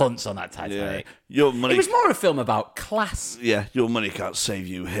 Some cunts on that Titanic. Yeah. Your money. It was more a film about class. Yeah, your money can't save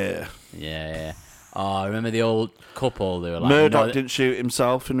you here. Yeah. Oh, I remember the old couple. They were like, Murdoch didn't shoot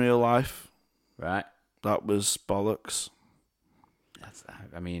himself in real life. Right. That was bollocks.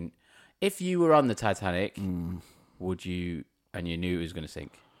 I mean, if you were on the Titanic, would you, and you knew it was going to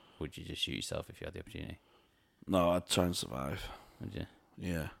sink, would you just shoot yourself if you had the opportunity? No, I'd try and survive. Would you?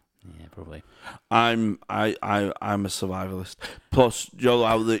 Yeah. Yeah, probably. I'm a survivalist. Plus, you know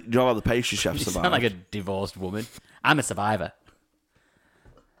how the pastry chef survived? You sound like a divorced woman. I'm a survivor.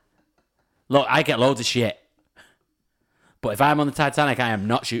 Look, I get loads of shit. But if I'm on the Titanic, I am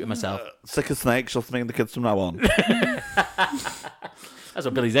not shooting myself. Sick of snakes, just making the kids from now on. That's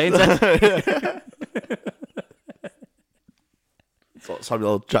what Billy Zane said. That's what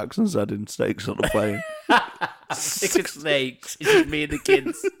Samuel L. Jackson said in Snakes on the Plane. Sick of snakes. It's just me and the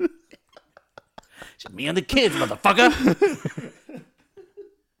kids. It's just me and the kids, motherfucker.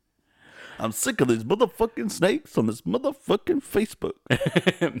 I'm sick of these motherfucking snakes on this motherfucking Facebook.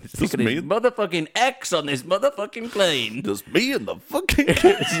 I'm sick of these motherfucking X on this motherfucking plane. Just me and the fucking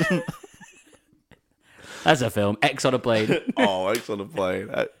kids. That's a film. X on a plane. Oh, X on a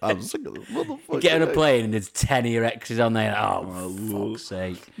plane. I'm sick of this motherfucking. You get on a plane and there's 10 of your X's on there. Oh, fuck's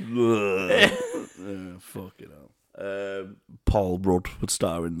sake. Fucking hell. Paul Rudd would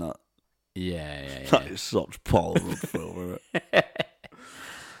star in that. Yeah. That is such Paul Rudd film, isn't it?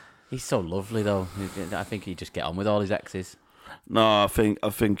 He's so lovely, though. I think he'd just get on with all his exes. No, I think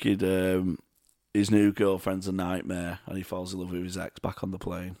he'd his new girlfriend's a nightmare, and he falls in love with his ex back on the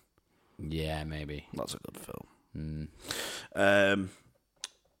plane. Yeah, maybe. That's a good film.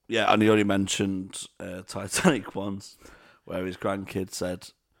 Yeah, and he already mentioned Titanic once, where his grandkid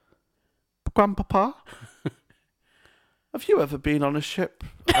said, "Grandpapa, have you ever been on a ship?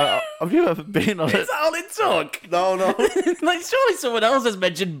 Have you ever been on Is that all it took? No. Like, surely someone else has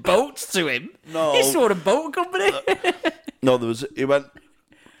mentioned boats to him. No. He saw a boat company. No, he went,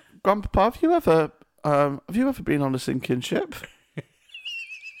 Grandpapa, have you ever been on a sinking ship?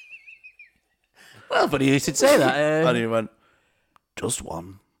 Well, funny you should say that. And he went, just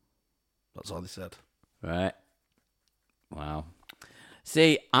one. That's all he said. Right. Wow.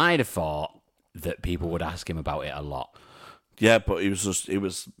 See, I'd have thought that people would ask him about it a lot. Yeah, but he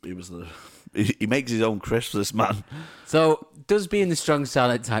makes his own crisps, this man. So, does being the strong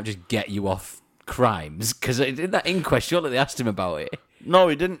silent type just get you off crimes? Because in that inquest, surely they asked him about it. No,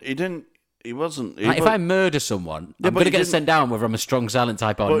 he didn't. He wasn't. If I murder someone, I'm going to get sent down whether I'm a strong silent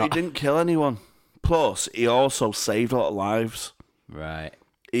type or not. But he didn't kill anyone. Plus, he also saved a lot of lives. Right.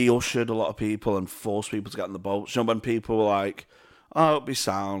 He ushered a lot of people and forced people to get in the boats. You know, when people were like, oh, it'll be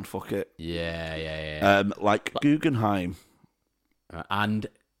sound, fuck it. Yeah. Like Guggenheim. And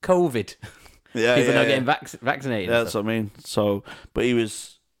COVID. Yeah, people not getting vaccinated. Yeah, that's what I mean. So, but he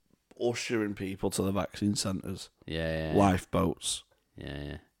was ushering people to the vaccine centres. Yeah. Lifeboats.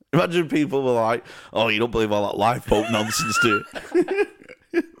 Yeah. Imagine people were like, oh, you don't believe all that lifeboat nonsense, do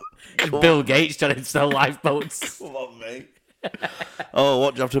you? Bill Gates trying to sell lifeboats. Come on, mate. Oh,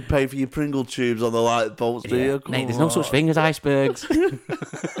 what, do you have to pay for your Pringle tubes on the lifeboats, do you? Mate, there's no such thing as icebergs.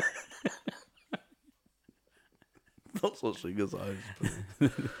 Not such thing as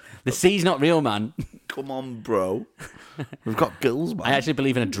icebergs. The sea's not real, man. Come on, bro. We've got gills, man. I actually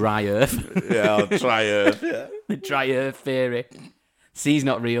believe in a dry earth. Yeah, dry earth, yeah. The dry earth theory. Sea's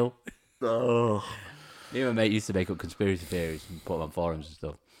not real. Oh. Me and my mate used to make up conspiracy theories and put them on forums and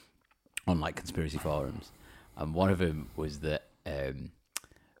stuff. On, like, conspiracy forums. And one of them was that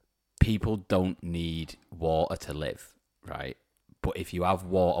people don't need water to live, right? But if you have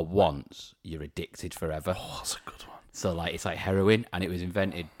water once, you're addicted forever. Oh, that's a good one. So, like, it's like heroin, and it was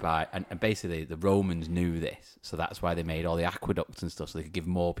invented by... And basically, the Romans knew this, so that's why they made all the aqueducts and stuff, so they could give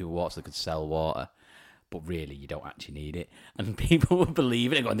more people water, so they could sell water. But really, you don't actually need it. And people were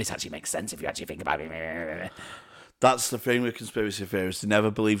believing it, going, this actually makes sense if you actually think about it. That's the thing with conspiracy theorists. They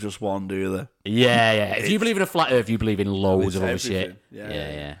never believe just one, do they? Yeah. If you believe in a flat Earth, you believe in loads of other shit.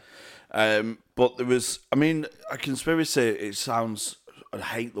 Yeah. But there was, a conspiracy. It sounds, I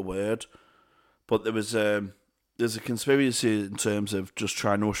hate the word, but there's a conspiracy in terms of just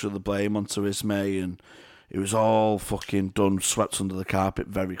trying to usher the blame onto Ismay, and it was all fucking done, swept under the carpet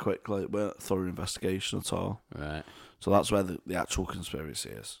very quickly. It weren't a thorough investigation at all. Right. So that's where the actual conspiracy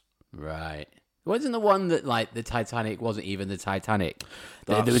is. Right. Wasn't the one that, like, the Titanic wasn't even the Titanic?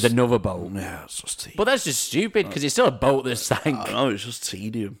 There was another boat. Yeah, it's just tedium. But that's just stupid, because it's still a boat that sank. I know, it's just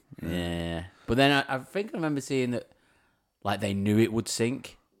tedium. Yeah. But then I think I remember seeing that, like, they knew it would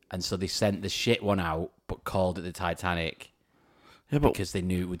sink, and so they sent the shit one out, but called it the Titanic. Yeah, but because they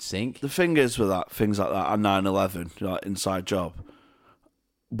knew it would sink. The thing is with that, things like that, and 9/11, like inside job,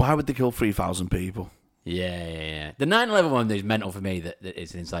 why would they kill 3,000 people? Yeah. The 9/11 one is mental for me that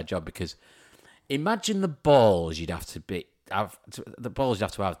it's an inside job, because imagine the balls you'd have to have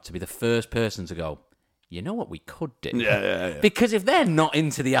to be the first person to go, you know what we could do? Yeah. Because if they're not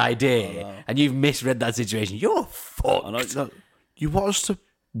into the idea and you've misread that situation, you're fucked. You want us to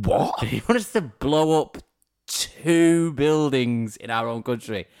what? You want us to blow up 2 buildings in our own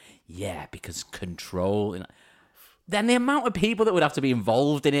country? Yeah, because control. Then the amount of people that would have to be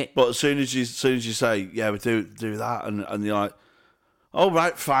involved in it. But as soon as you say, yeah, we do that, and you're like, oh,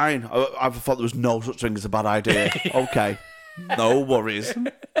 right, fine. I thought there was no such thing as a bad idea. Okay, no worries.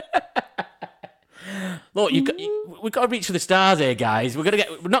 Look, we've got to reach for the stars here, guys. We're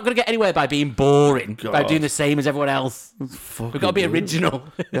not going to get anywhere by being boring, by doing the same as everyone else. We've got to be original.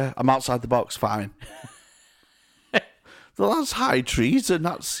 Yeah, I'm outside the box, fine. Well, that's high treason.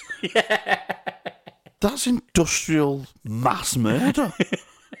 That's industrial mass murder.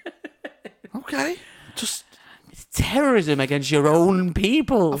 Okay, just... It's terrorism against your own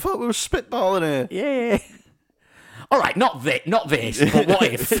people. I thought we were spitballing Yeah. here. All right, not this, but what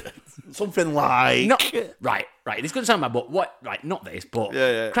if? Something like... Right, this is going to sound bad, but what... Right, not this, but...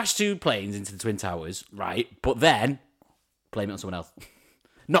 Yeah. Crash 2 planes into the Twin Towers, right, but then blame it on someone else.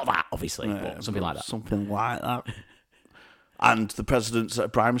 Not that, obviously, but something like that. Something like that. And the president's at a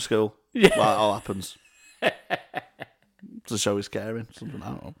primary school. Yeah. That all happens. To show his caring. Something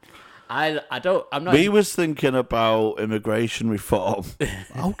like that. I'm not... We was thinking about immigration reform.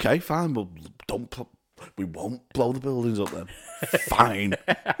 Okay, fine, but we won't blow the buildings up then. Fine.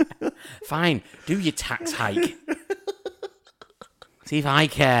 Fine, do your tax hike. See if I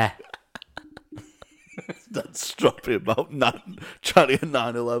care. That's stroppy about trying to get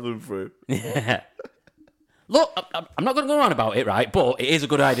 9/11 through. Yeah. Look, I'm not going to go on about it, right? But it is a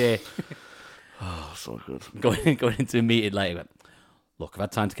good idea. Oh, so good. Going into a meeting later. Look, I've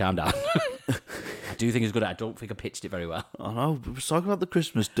had time to calm down. I do think it's good. I don't think I pitched it very well. I know. We were talking about the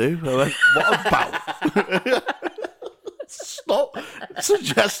Christmas do. What about? Stop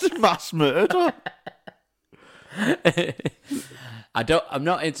suggesting mass murder. I'm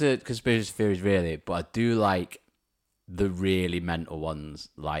not into conspiracy theories really, but I do like the really mental ones.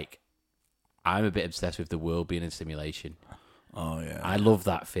 Like, I'm a bit obsessed with the world being a simulation. Oh yeah. I love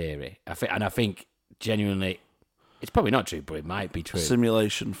that theory. I think genuinely, it's probably not true, but it might be true.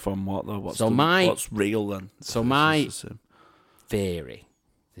 Simulation from what though? What's real then? So my theory,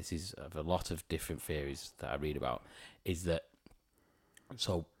 this is of a lot of different theories that I read about, is that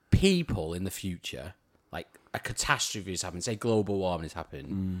so people in the future, like a catastrophe has happened, say global warming has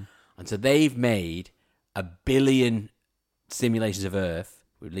happened, and so they've made 1 billion simulations of Earth,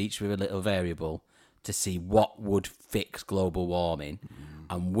 each with a little variable, to see what would fix global warming,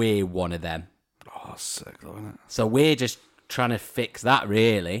 and we're one of them. Oh, sick though, isn't it? So we're just trying to fix that,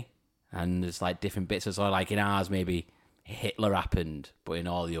 really. And there's like different bits. So like in ours, maybe Hitler happened, but in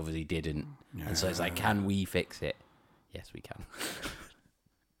all the others, he didn't. Yeah. And so it's like, can we fix it? Yes, we can.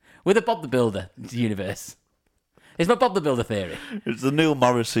 With a Bob the Builder universe. It's my Bob the Builder theory. It's the Neil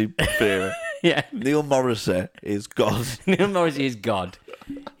Morrissey theory. Yeah. Neil Morrissey is God. Neil Morrissey is God.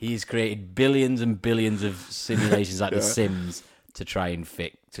 He's created billions and billions of simulations like The Sims to try and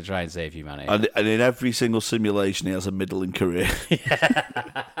save humanity. And in every single simulation, he has a middling career.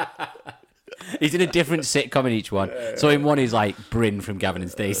 He's in a different sitcom in each one. Yeah. So in one, he's like Bryn from Gavin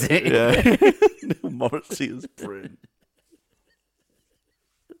and Stacey. Yeah. Neil Morrissey is Bryn.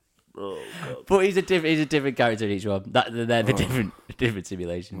 Oh, God. But he's a different character in each one. They're the different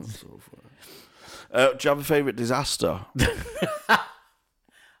simulations. That's so funny. Do you have a favourite disaster?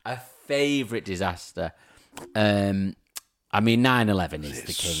 A favourite disaster? I mean, 9/11 is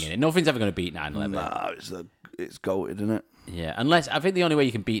the king in it. Nothing's ever going to beat 9/11. Nah, it's goated, isn't it? Yeah, unless I think the only way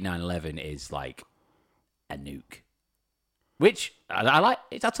you can beat 9/11 is like a nuke. Which I like.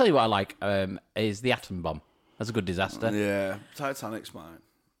 I'll tell you what I like. Is the atom bomb. That's a good disaster. Yeah, Titanic's mine.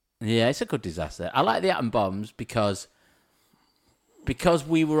 Yeah, it's a good disaster. I like the atom bombs because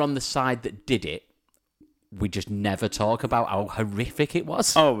we were on the side that did it. We just never talk about how horrific it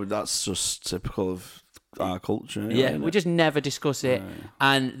was. Oh, that's just typical of our culture. Yeah, we just never discuss it. Right.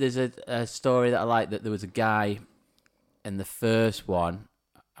 And there's a story that I like, that there was a guy in the first one.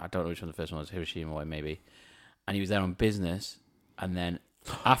 I don't know which one the first one was, Hiroshima, maybe. And he was there on business, and then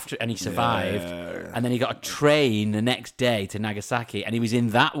he survived, and then he got a train the next day to Nagasaki, and he was in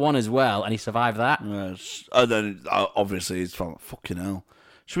that one as well, and he survived that. Yes. And then obviously he's like, fucking hell.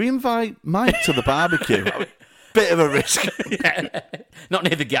 Should we invite Mike to the barbecue? Bit of a risk. Yeah. Not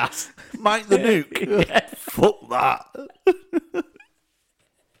near the gas. Mike the nuke. Yeah. Fuck that.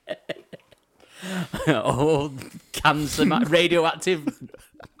 Oh, cancer, radioactive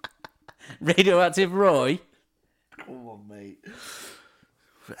Roy. Come on, mate.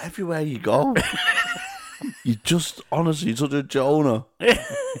 Everywhere you go, you just, honestly, such a Jonah.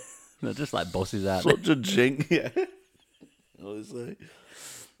 They're just like buses out there. Such a jink, yeah. Honestly.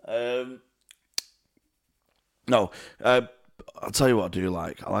 No, I'll tell you what I do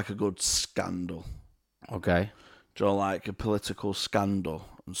like. I like a good scandal. Okay. Do you like a political scandal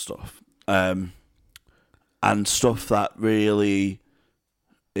and stuff? And stuff that really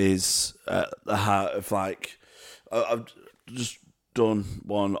is at the heart of, like, I've just done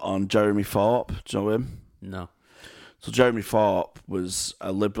one on Jeremy Thorpe. Do you know him? No. So Jeremy Thorpe was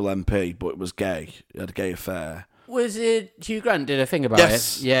a Liberal MP, but it was gay. He had a gay affair. Was it Hugh Grant did a thing about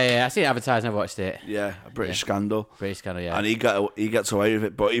it? Yeah. I seen it advertised. Never watched it. Yeah, a British scandal. British scandal, yeah. And he gets away with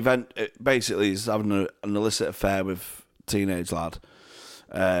it, but basically he's having an illicit affair with a teenage lad.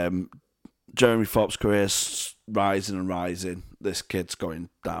 Jeremy Thorpe's career's rising and rising. This kid's going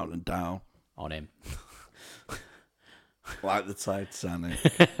down and down on him, like the Titanic.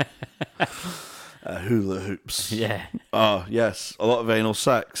 Hula hoops. Yeah. Oh yes, a lot of anal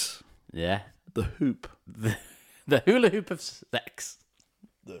sex. Yeah. The hoop. The hula hoop of sex.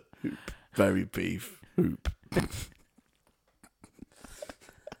 The hoop. Very beef hoop.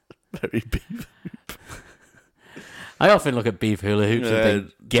 Very beef hoop. I often look at beef hula hoops and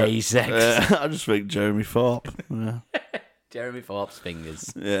think gay sex. I just think Jeremy Thorpe. Yeah. Jeremy Thorpe's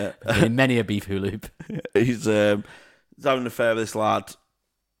fingers. Yeah. In many a beef hula hoop. He's having an affair with this lad.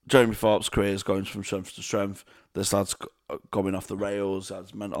 Jeremy Thorpe's career is going from strength to strength. This lad's going off the rails,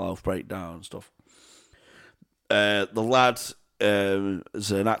 has mental health breakdown and stuff. The lad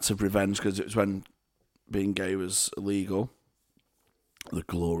is an act of revenge because it was when being gay was illegal. The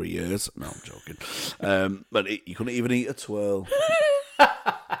glory years. No, I'm joking. But you couldn't even eat a twirl.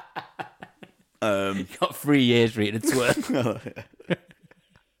 You got 3 years for eating a twirl. Oh, yeah.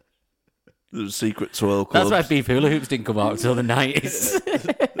 There was secret twirl clubs. That's why beef hula hoops didn't come out until the 90s.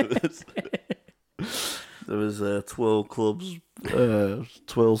 There was twirl clubs,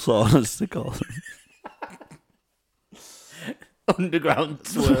 twirl saunas, they call them. Underground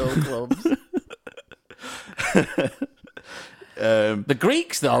twirl clubs. The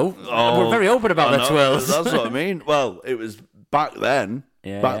Greeks, though, were very open about their twirls. That's what I mean. Well, it was back then.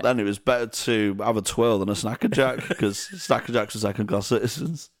 Back then, it was better to have a twirl than a Snacker Jack because Snacker Jacks were second class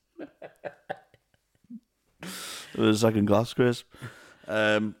citizens. It was second class, Chris.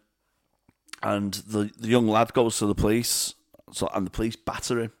 And the young lad goes to the police, and the police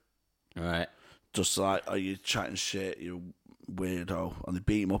batter him. Right. Just like, are you chatting shit, you weirdo? And they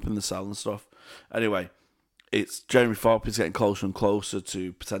beat him up in the cell and stuff. Anyway, it's Jeremy Thorpe is getting closer and closer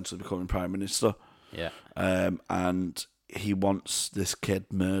to potentially becoming Prime Minister. Yeah. And he wants this kid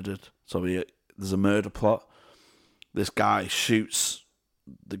murdered. So there's a murder plot. This guy shoots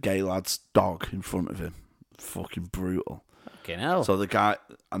the gay lad's dog in front of him. Fucking brutal. Fucking hell. So the guy,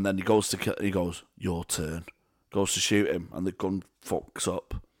 and then he goes to kill, he goes, your turn. Goes to shoot him, and the gun fucks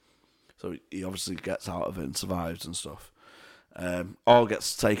up. So he obviously gets out of it and survives and stuff. All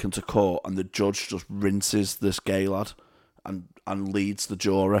gets taken to court, and the judge just rinses this gay lad and leads the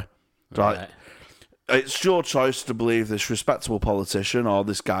jury. Right. It's your choice to believe this respectable politician or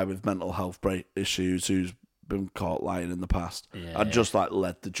this guy with mental health issues who's been caught lying in the past. Yeah, and just like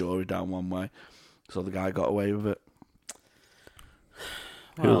led the jury down one way. So the guy got away with it.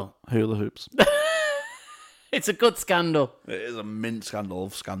 Well, hula hoops. It's a good scandal. It is a mint scandal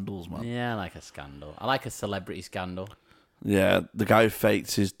of scandals, man. Yeah, I like a scandal. I like a celebrity scandal. Yeah, the guy who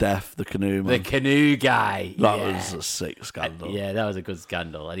faked his death, the canoe man. The canoe guy. That was a sick scandal. Yeah, that was a good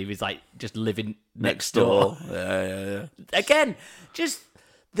scandal. And he was like just living next door. Yeah. Again, just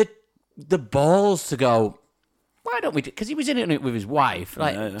the balls to go, why don't we? Because he was in it with his wife.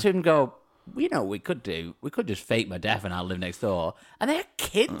 Like, to him go, we could just fake my death and I'll live next door. And they had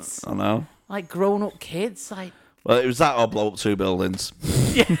kids. I know. like grown-up kids. Like, well, it was that or blow up 2 buildings.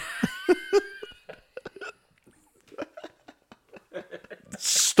 yeah.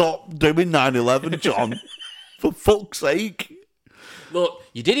 Stop doing 9/11, John. For fuck's sake. Look,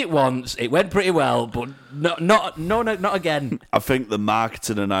 you did it once. It went pretty well, but not again. I think the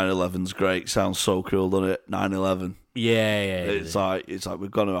marketing of 9/11's great. Sounds so cool, doesn't it? 9/11. Yeah. It's like we're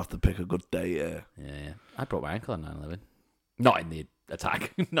gonna have to pick a good day here. Yeah. I broke my ankle on 9/11. Not in the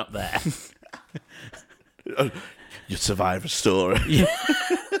attack. Not there. You survive a story. Yeah.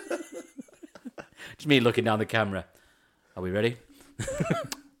 Just me looking down the camera. Are we ready?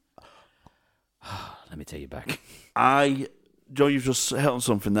 Let me take you back. Joe, you've just hit on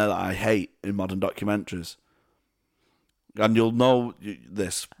something there that I hate in modern documentaries. And you'll know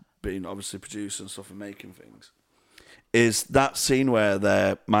this, being obviously producing stuff and making things, is that scene where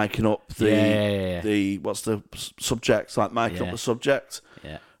they're miking up the what's the subject, like miking up the subject.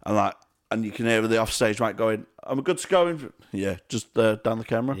 Yeah. And you can hear the offstage mic going, "I'm good to go." Yeah, just down the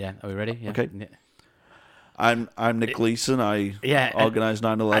camera. Yeah, are we ready? Yeah. Okay. Yeah. I'm Nick Gleason. I organised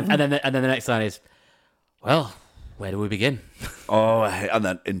 9/11. And then the next line is, well, where do we begin? Oh, and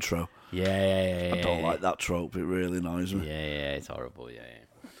then intro. Yeah. I don't like that trope. It really annoys me. Yeah, it's horrible. Yeah.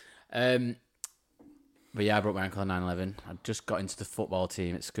 But yeah, I broke my ankle on 9/11. I just got into the football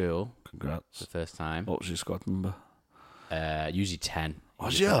team at school. Congrats. For the first time. What was your squad number? Usually 10.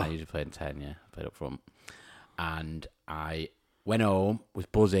 Was you? I usually played 10, yeah. I played up front. And I went home, was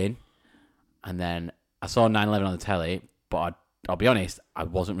buzzing, and then I saw 9/11 on the telly, but I'll be honest, I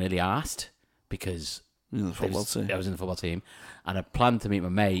wasn't really asked because in the football team. I was in the football team, and I planned to meet my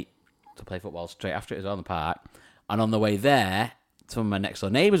mate to play football straight after it was on the park. And on the way there, some of my next door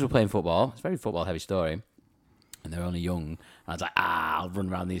neighbours were playing football. It's a very football heavy story, and they were only young. And I was like, I'll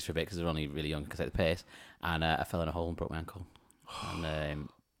run around these for a bit because they're only really young, because I take the pace. And I fell in a hole and broke my ankle, and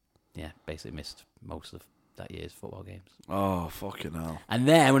basically missed most of that year's football games. Oh, fucking hell. And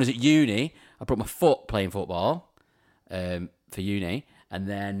then when I was at uni, I broke my foot playing football for uni. And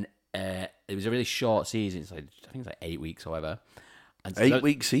then it was a really short season. It's like, I think it's like 8 weeks or whatever. And so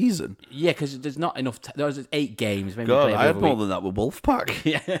 8-week season? Yeah, because there's not enough. There was 8 games. Maybe God, I had more than that with Wolfpack.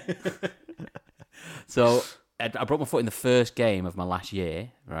 Yeah. So I broke my foot in the first game of my last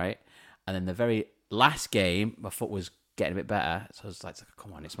year, right? And then the very last game, my foot was getting a bit better. So I was like,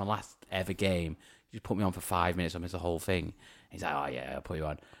 come on, it's my last ever game. You just put me on for 5 minutes, I missed the whole thing. He's like, oh yeah, I'll put you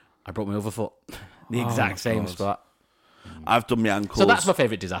on. I broke my other foot. The exact same spot. I've done my ankles. So that's my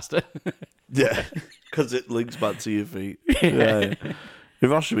favourite disaster. Yeah, because it links back to your feet. Yeah.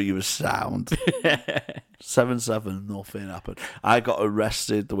 Hiroshima, you were sound. 7/7, nothing happened. I got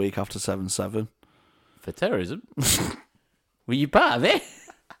arrested the week after 7/7. For terrorism? Were you part of it?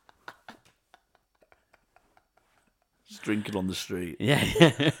 Just drinking on the street. Yeah.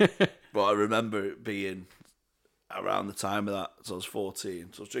 But I remember it being around the time of that. So I was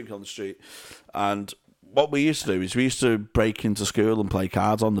 14. So I was drinking on the street. And what we used to do is we used to break into school and play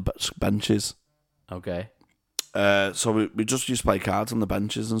cards on the benches. Okay. So we just used to play cards on the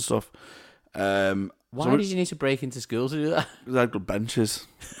benches and stuff. Why did you need to break into school to do that? Because I had good benches.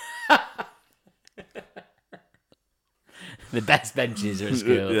 The best benches are at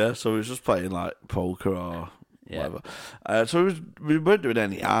school. Yeah, so we was just playing like poker or whatever. So we weren't doing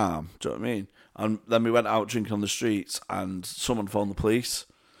any harm, do you know what I mean? And then we went out drinking on the streets and someone phoned the police.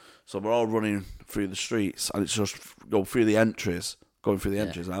 So we're all running through the streets and it's just going through the entries.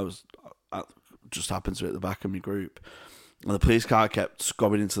 And I just happened to be at the back of my group. And the police car kept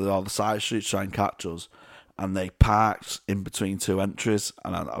going into all the side streets to try and catch us. And they parked in between 2 entries.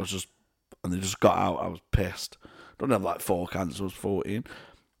 And they just got out. I was pissed. I don't have like 4 cans, I was 14.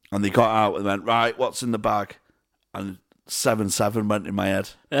 And they got out and went, right, what's in the bag? And 7/7 went in my head.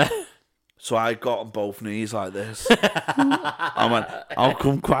 So I got on both knees like this. I went, I'll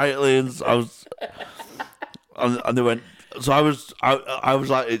come quietly. And they went, so I was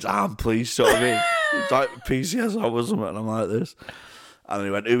like, it's arm, please, you know what I mean? It's like PCS, I wasn't, and I'm like this. And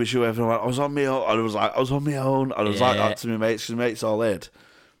he went, who was you with? And I went, I was on my own. And I was like, I was on my own. And I was like that to my mates, because my mates all hid.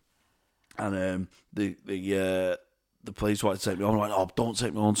 And the police wanted to take me home. I went, oh, don't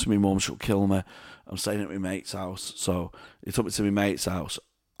take me home to my mum, she'll kill me. I'm staying at my mate's house. So he took me to my mate's house.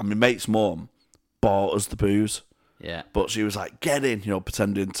 And my mate's mum bought us the booze. Yeah. But she was like, get in,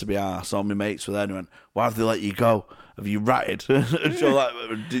 pretending to be arse. So my mates were there and went, why have they let you go? Have you ratted? And she was like,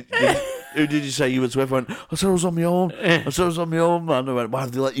 who did you say you was with? I went, I said I was on my own. Man. I went, why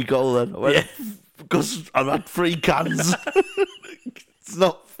have they let you go then? I went, because I've had 3 cans. It's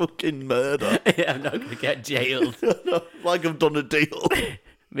not fucking murder. I'm not going to get jailed. Like I've done a deal.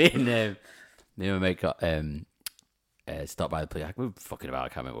 Me and my mate got stopped by the police. We were fucking about. I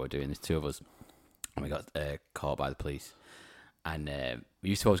can't remember what we were doing. There's two of us, and we got caught by the police. And we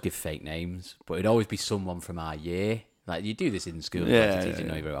used to always give fake names, but it'd always be someone from our year. Like, you do this in school, you know you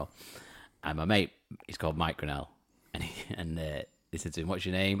very well. And my mate, he's called Mike Grinnell, and they said to him, "What's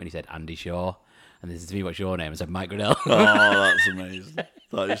your name?" And he said, "Andy Shaw." And they said to me, "What's your name?" I said, "Mike Grinnell." Oh, that's amazing.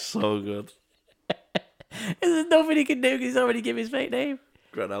 That is so good. There's nothing he can do because he's already given his fake name.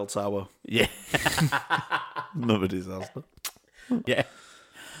 Grinnell Tower. Yeah. Another disaster. Yeah.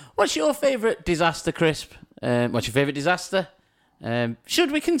 What's your favourite disaster, Crisp? What's your favourite disaster?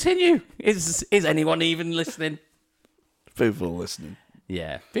 Should we continue? Is anyone even listening? People listening.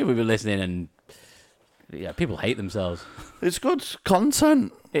 Yeah, people will be listening, and people hate themselves. It's good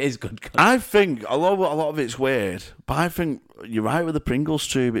content. It is good content. I think a lot of it's weird, but I think you're right with the Pringles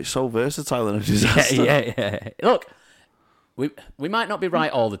tube. It's so versatile and a disaster. Yeah. Look, we might not be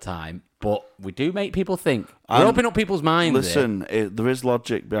right all the time, but we do make people think. We're opening up people's minds. Listen, there is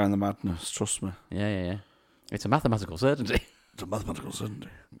logic behind the madness. Trust me. Yeah. It's a mathematical certainty. It's a mathematical certainty.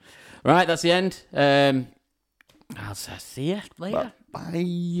 Right, that's the end. I'll see you later.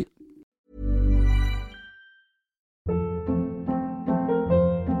 Bye.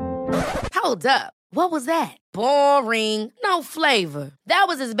 Hold up. What was that? Boring. No flavor. That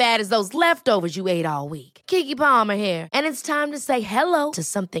was as bad as those leftovers you ate all week. Keke Palmer here, and it's time to say hello to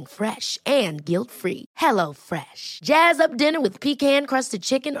something fresh and guilt-free. Hello Fresh. Jazz up dinner with pecan-crusted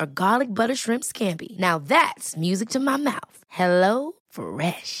chicken or garlic butter shrimp scampi. Now that's music to my mouth. Hello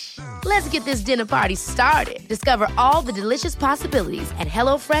Fresh. Let's get this dinner party started. Discover all the delicious possibilities at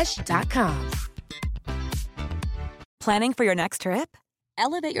hellofresh.com. Planning for your next trip?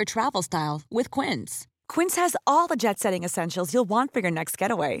 Elevate your travel style with Quince. Quince has all the jet-setting essentials you'll want for your next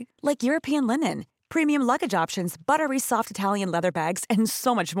getaway, like European linen, premium luggage options, buttery soft Italian leather bags, and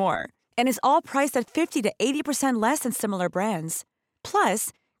so much more. And is all priced at 50 to 80% less than similar brands.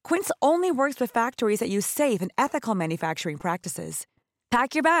 Plus, Quince only works with factories that use safe and ethical manufacturing practices.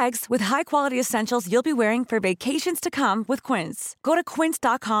 Pack your bags with high-quality essentials you'll be wearing for vacations to come with Quince. Go to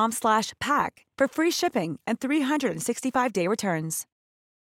quince.com/pack for free shipping and 365-day returns.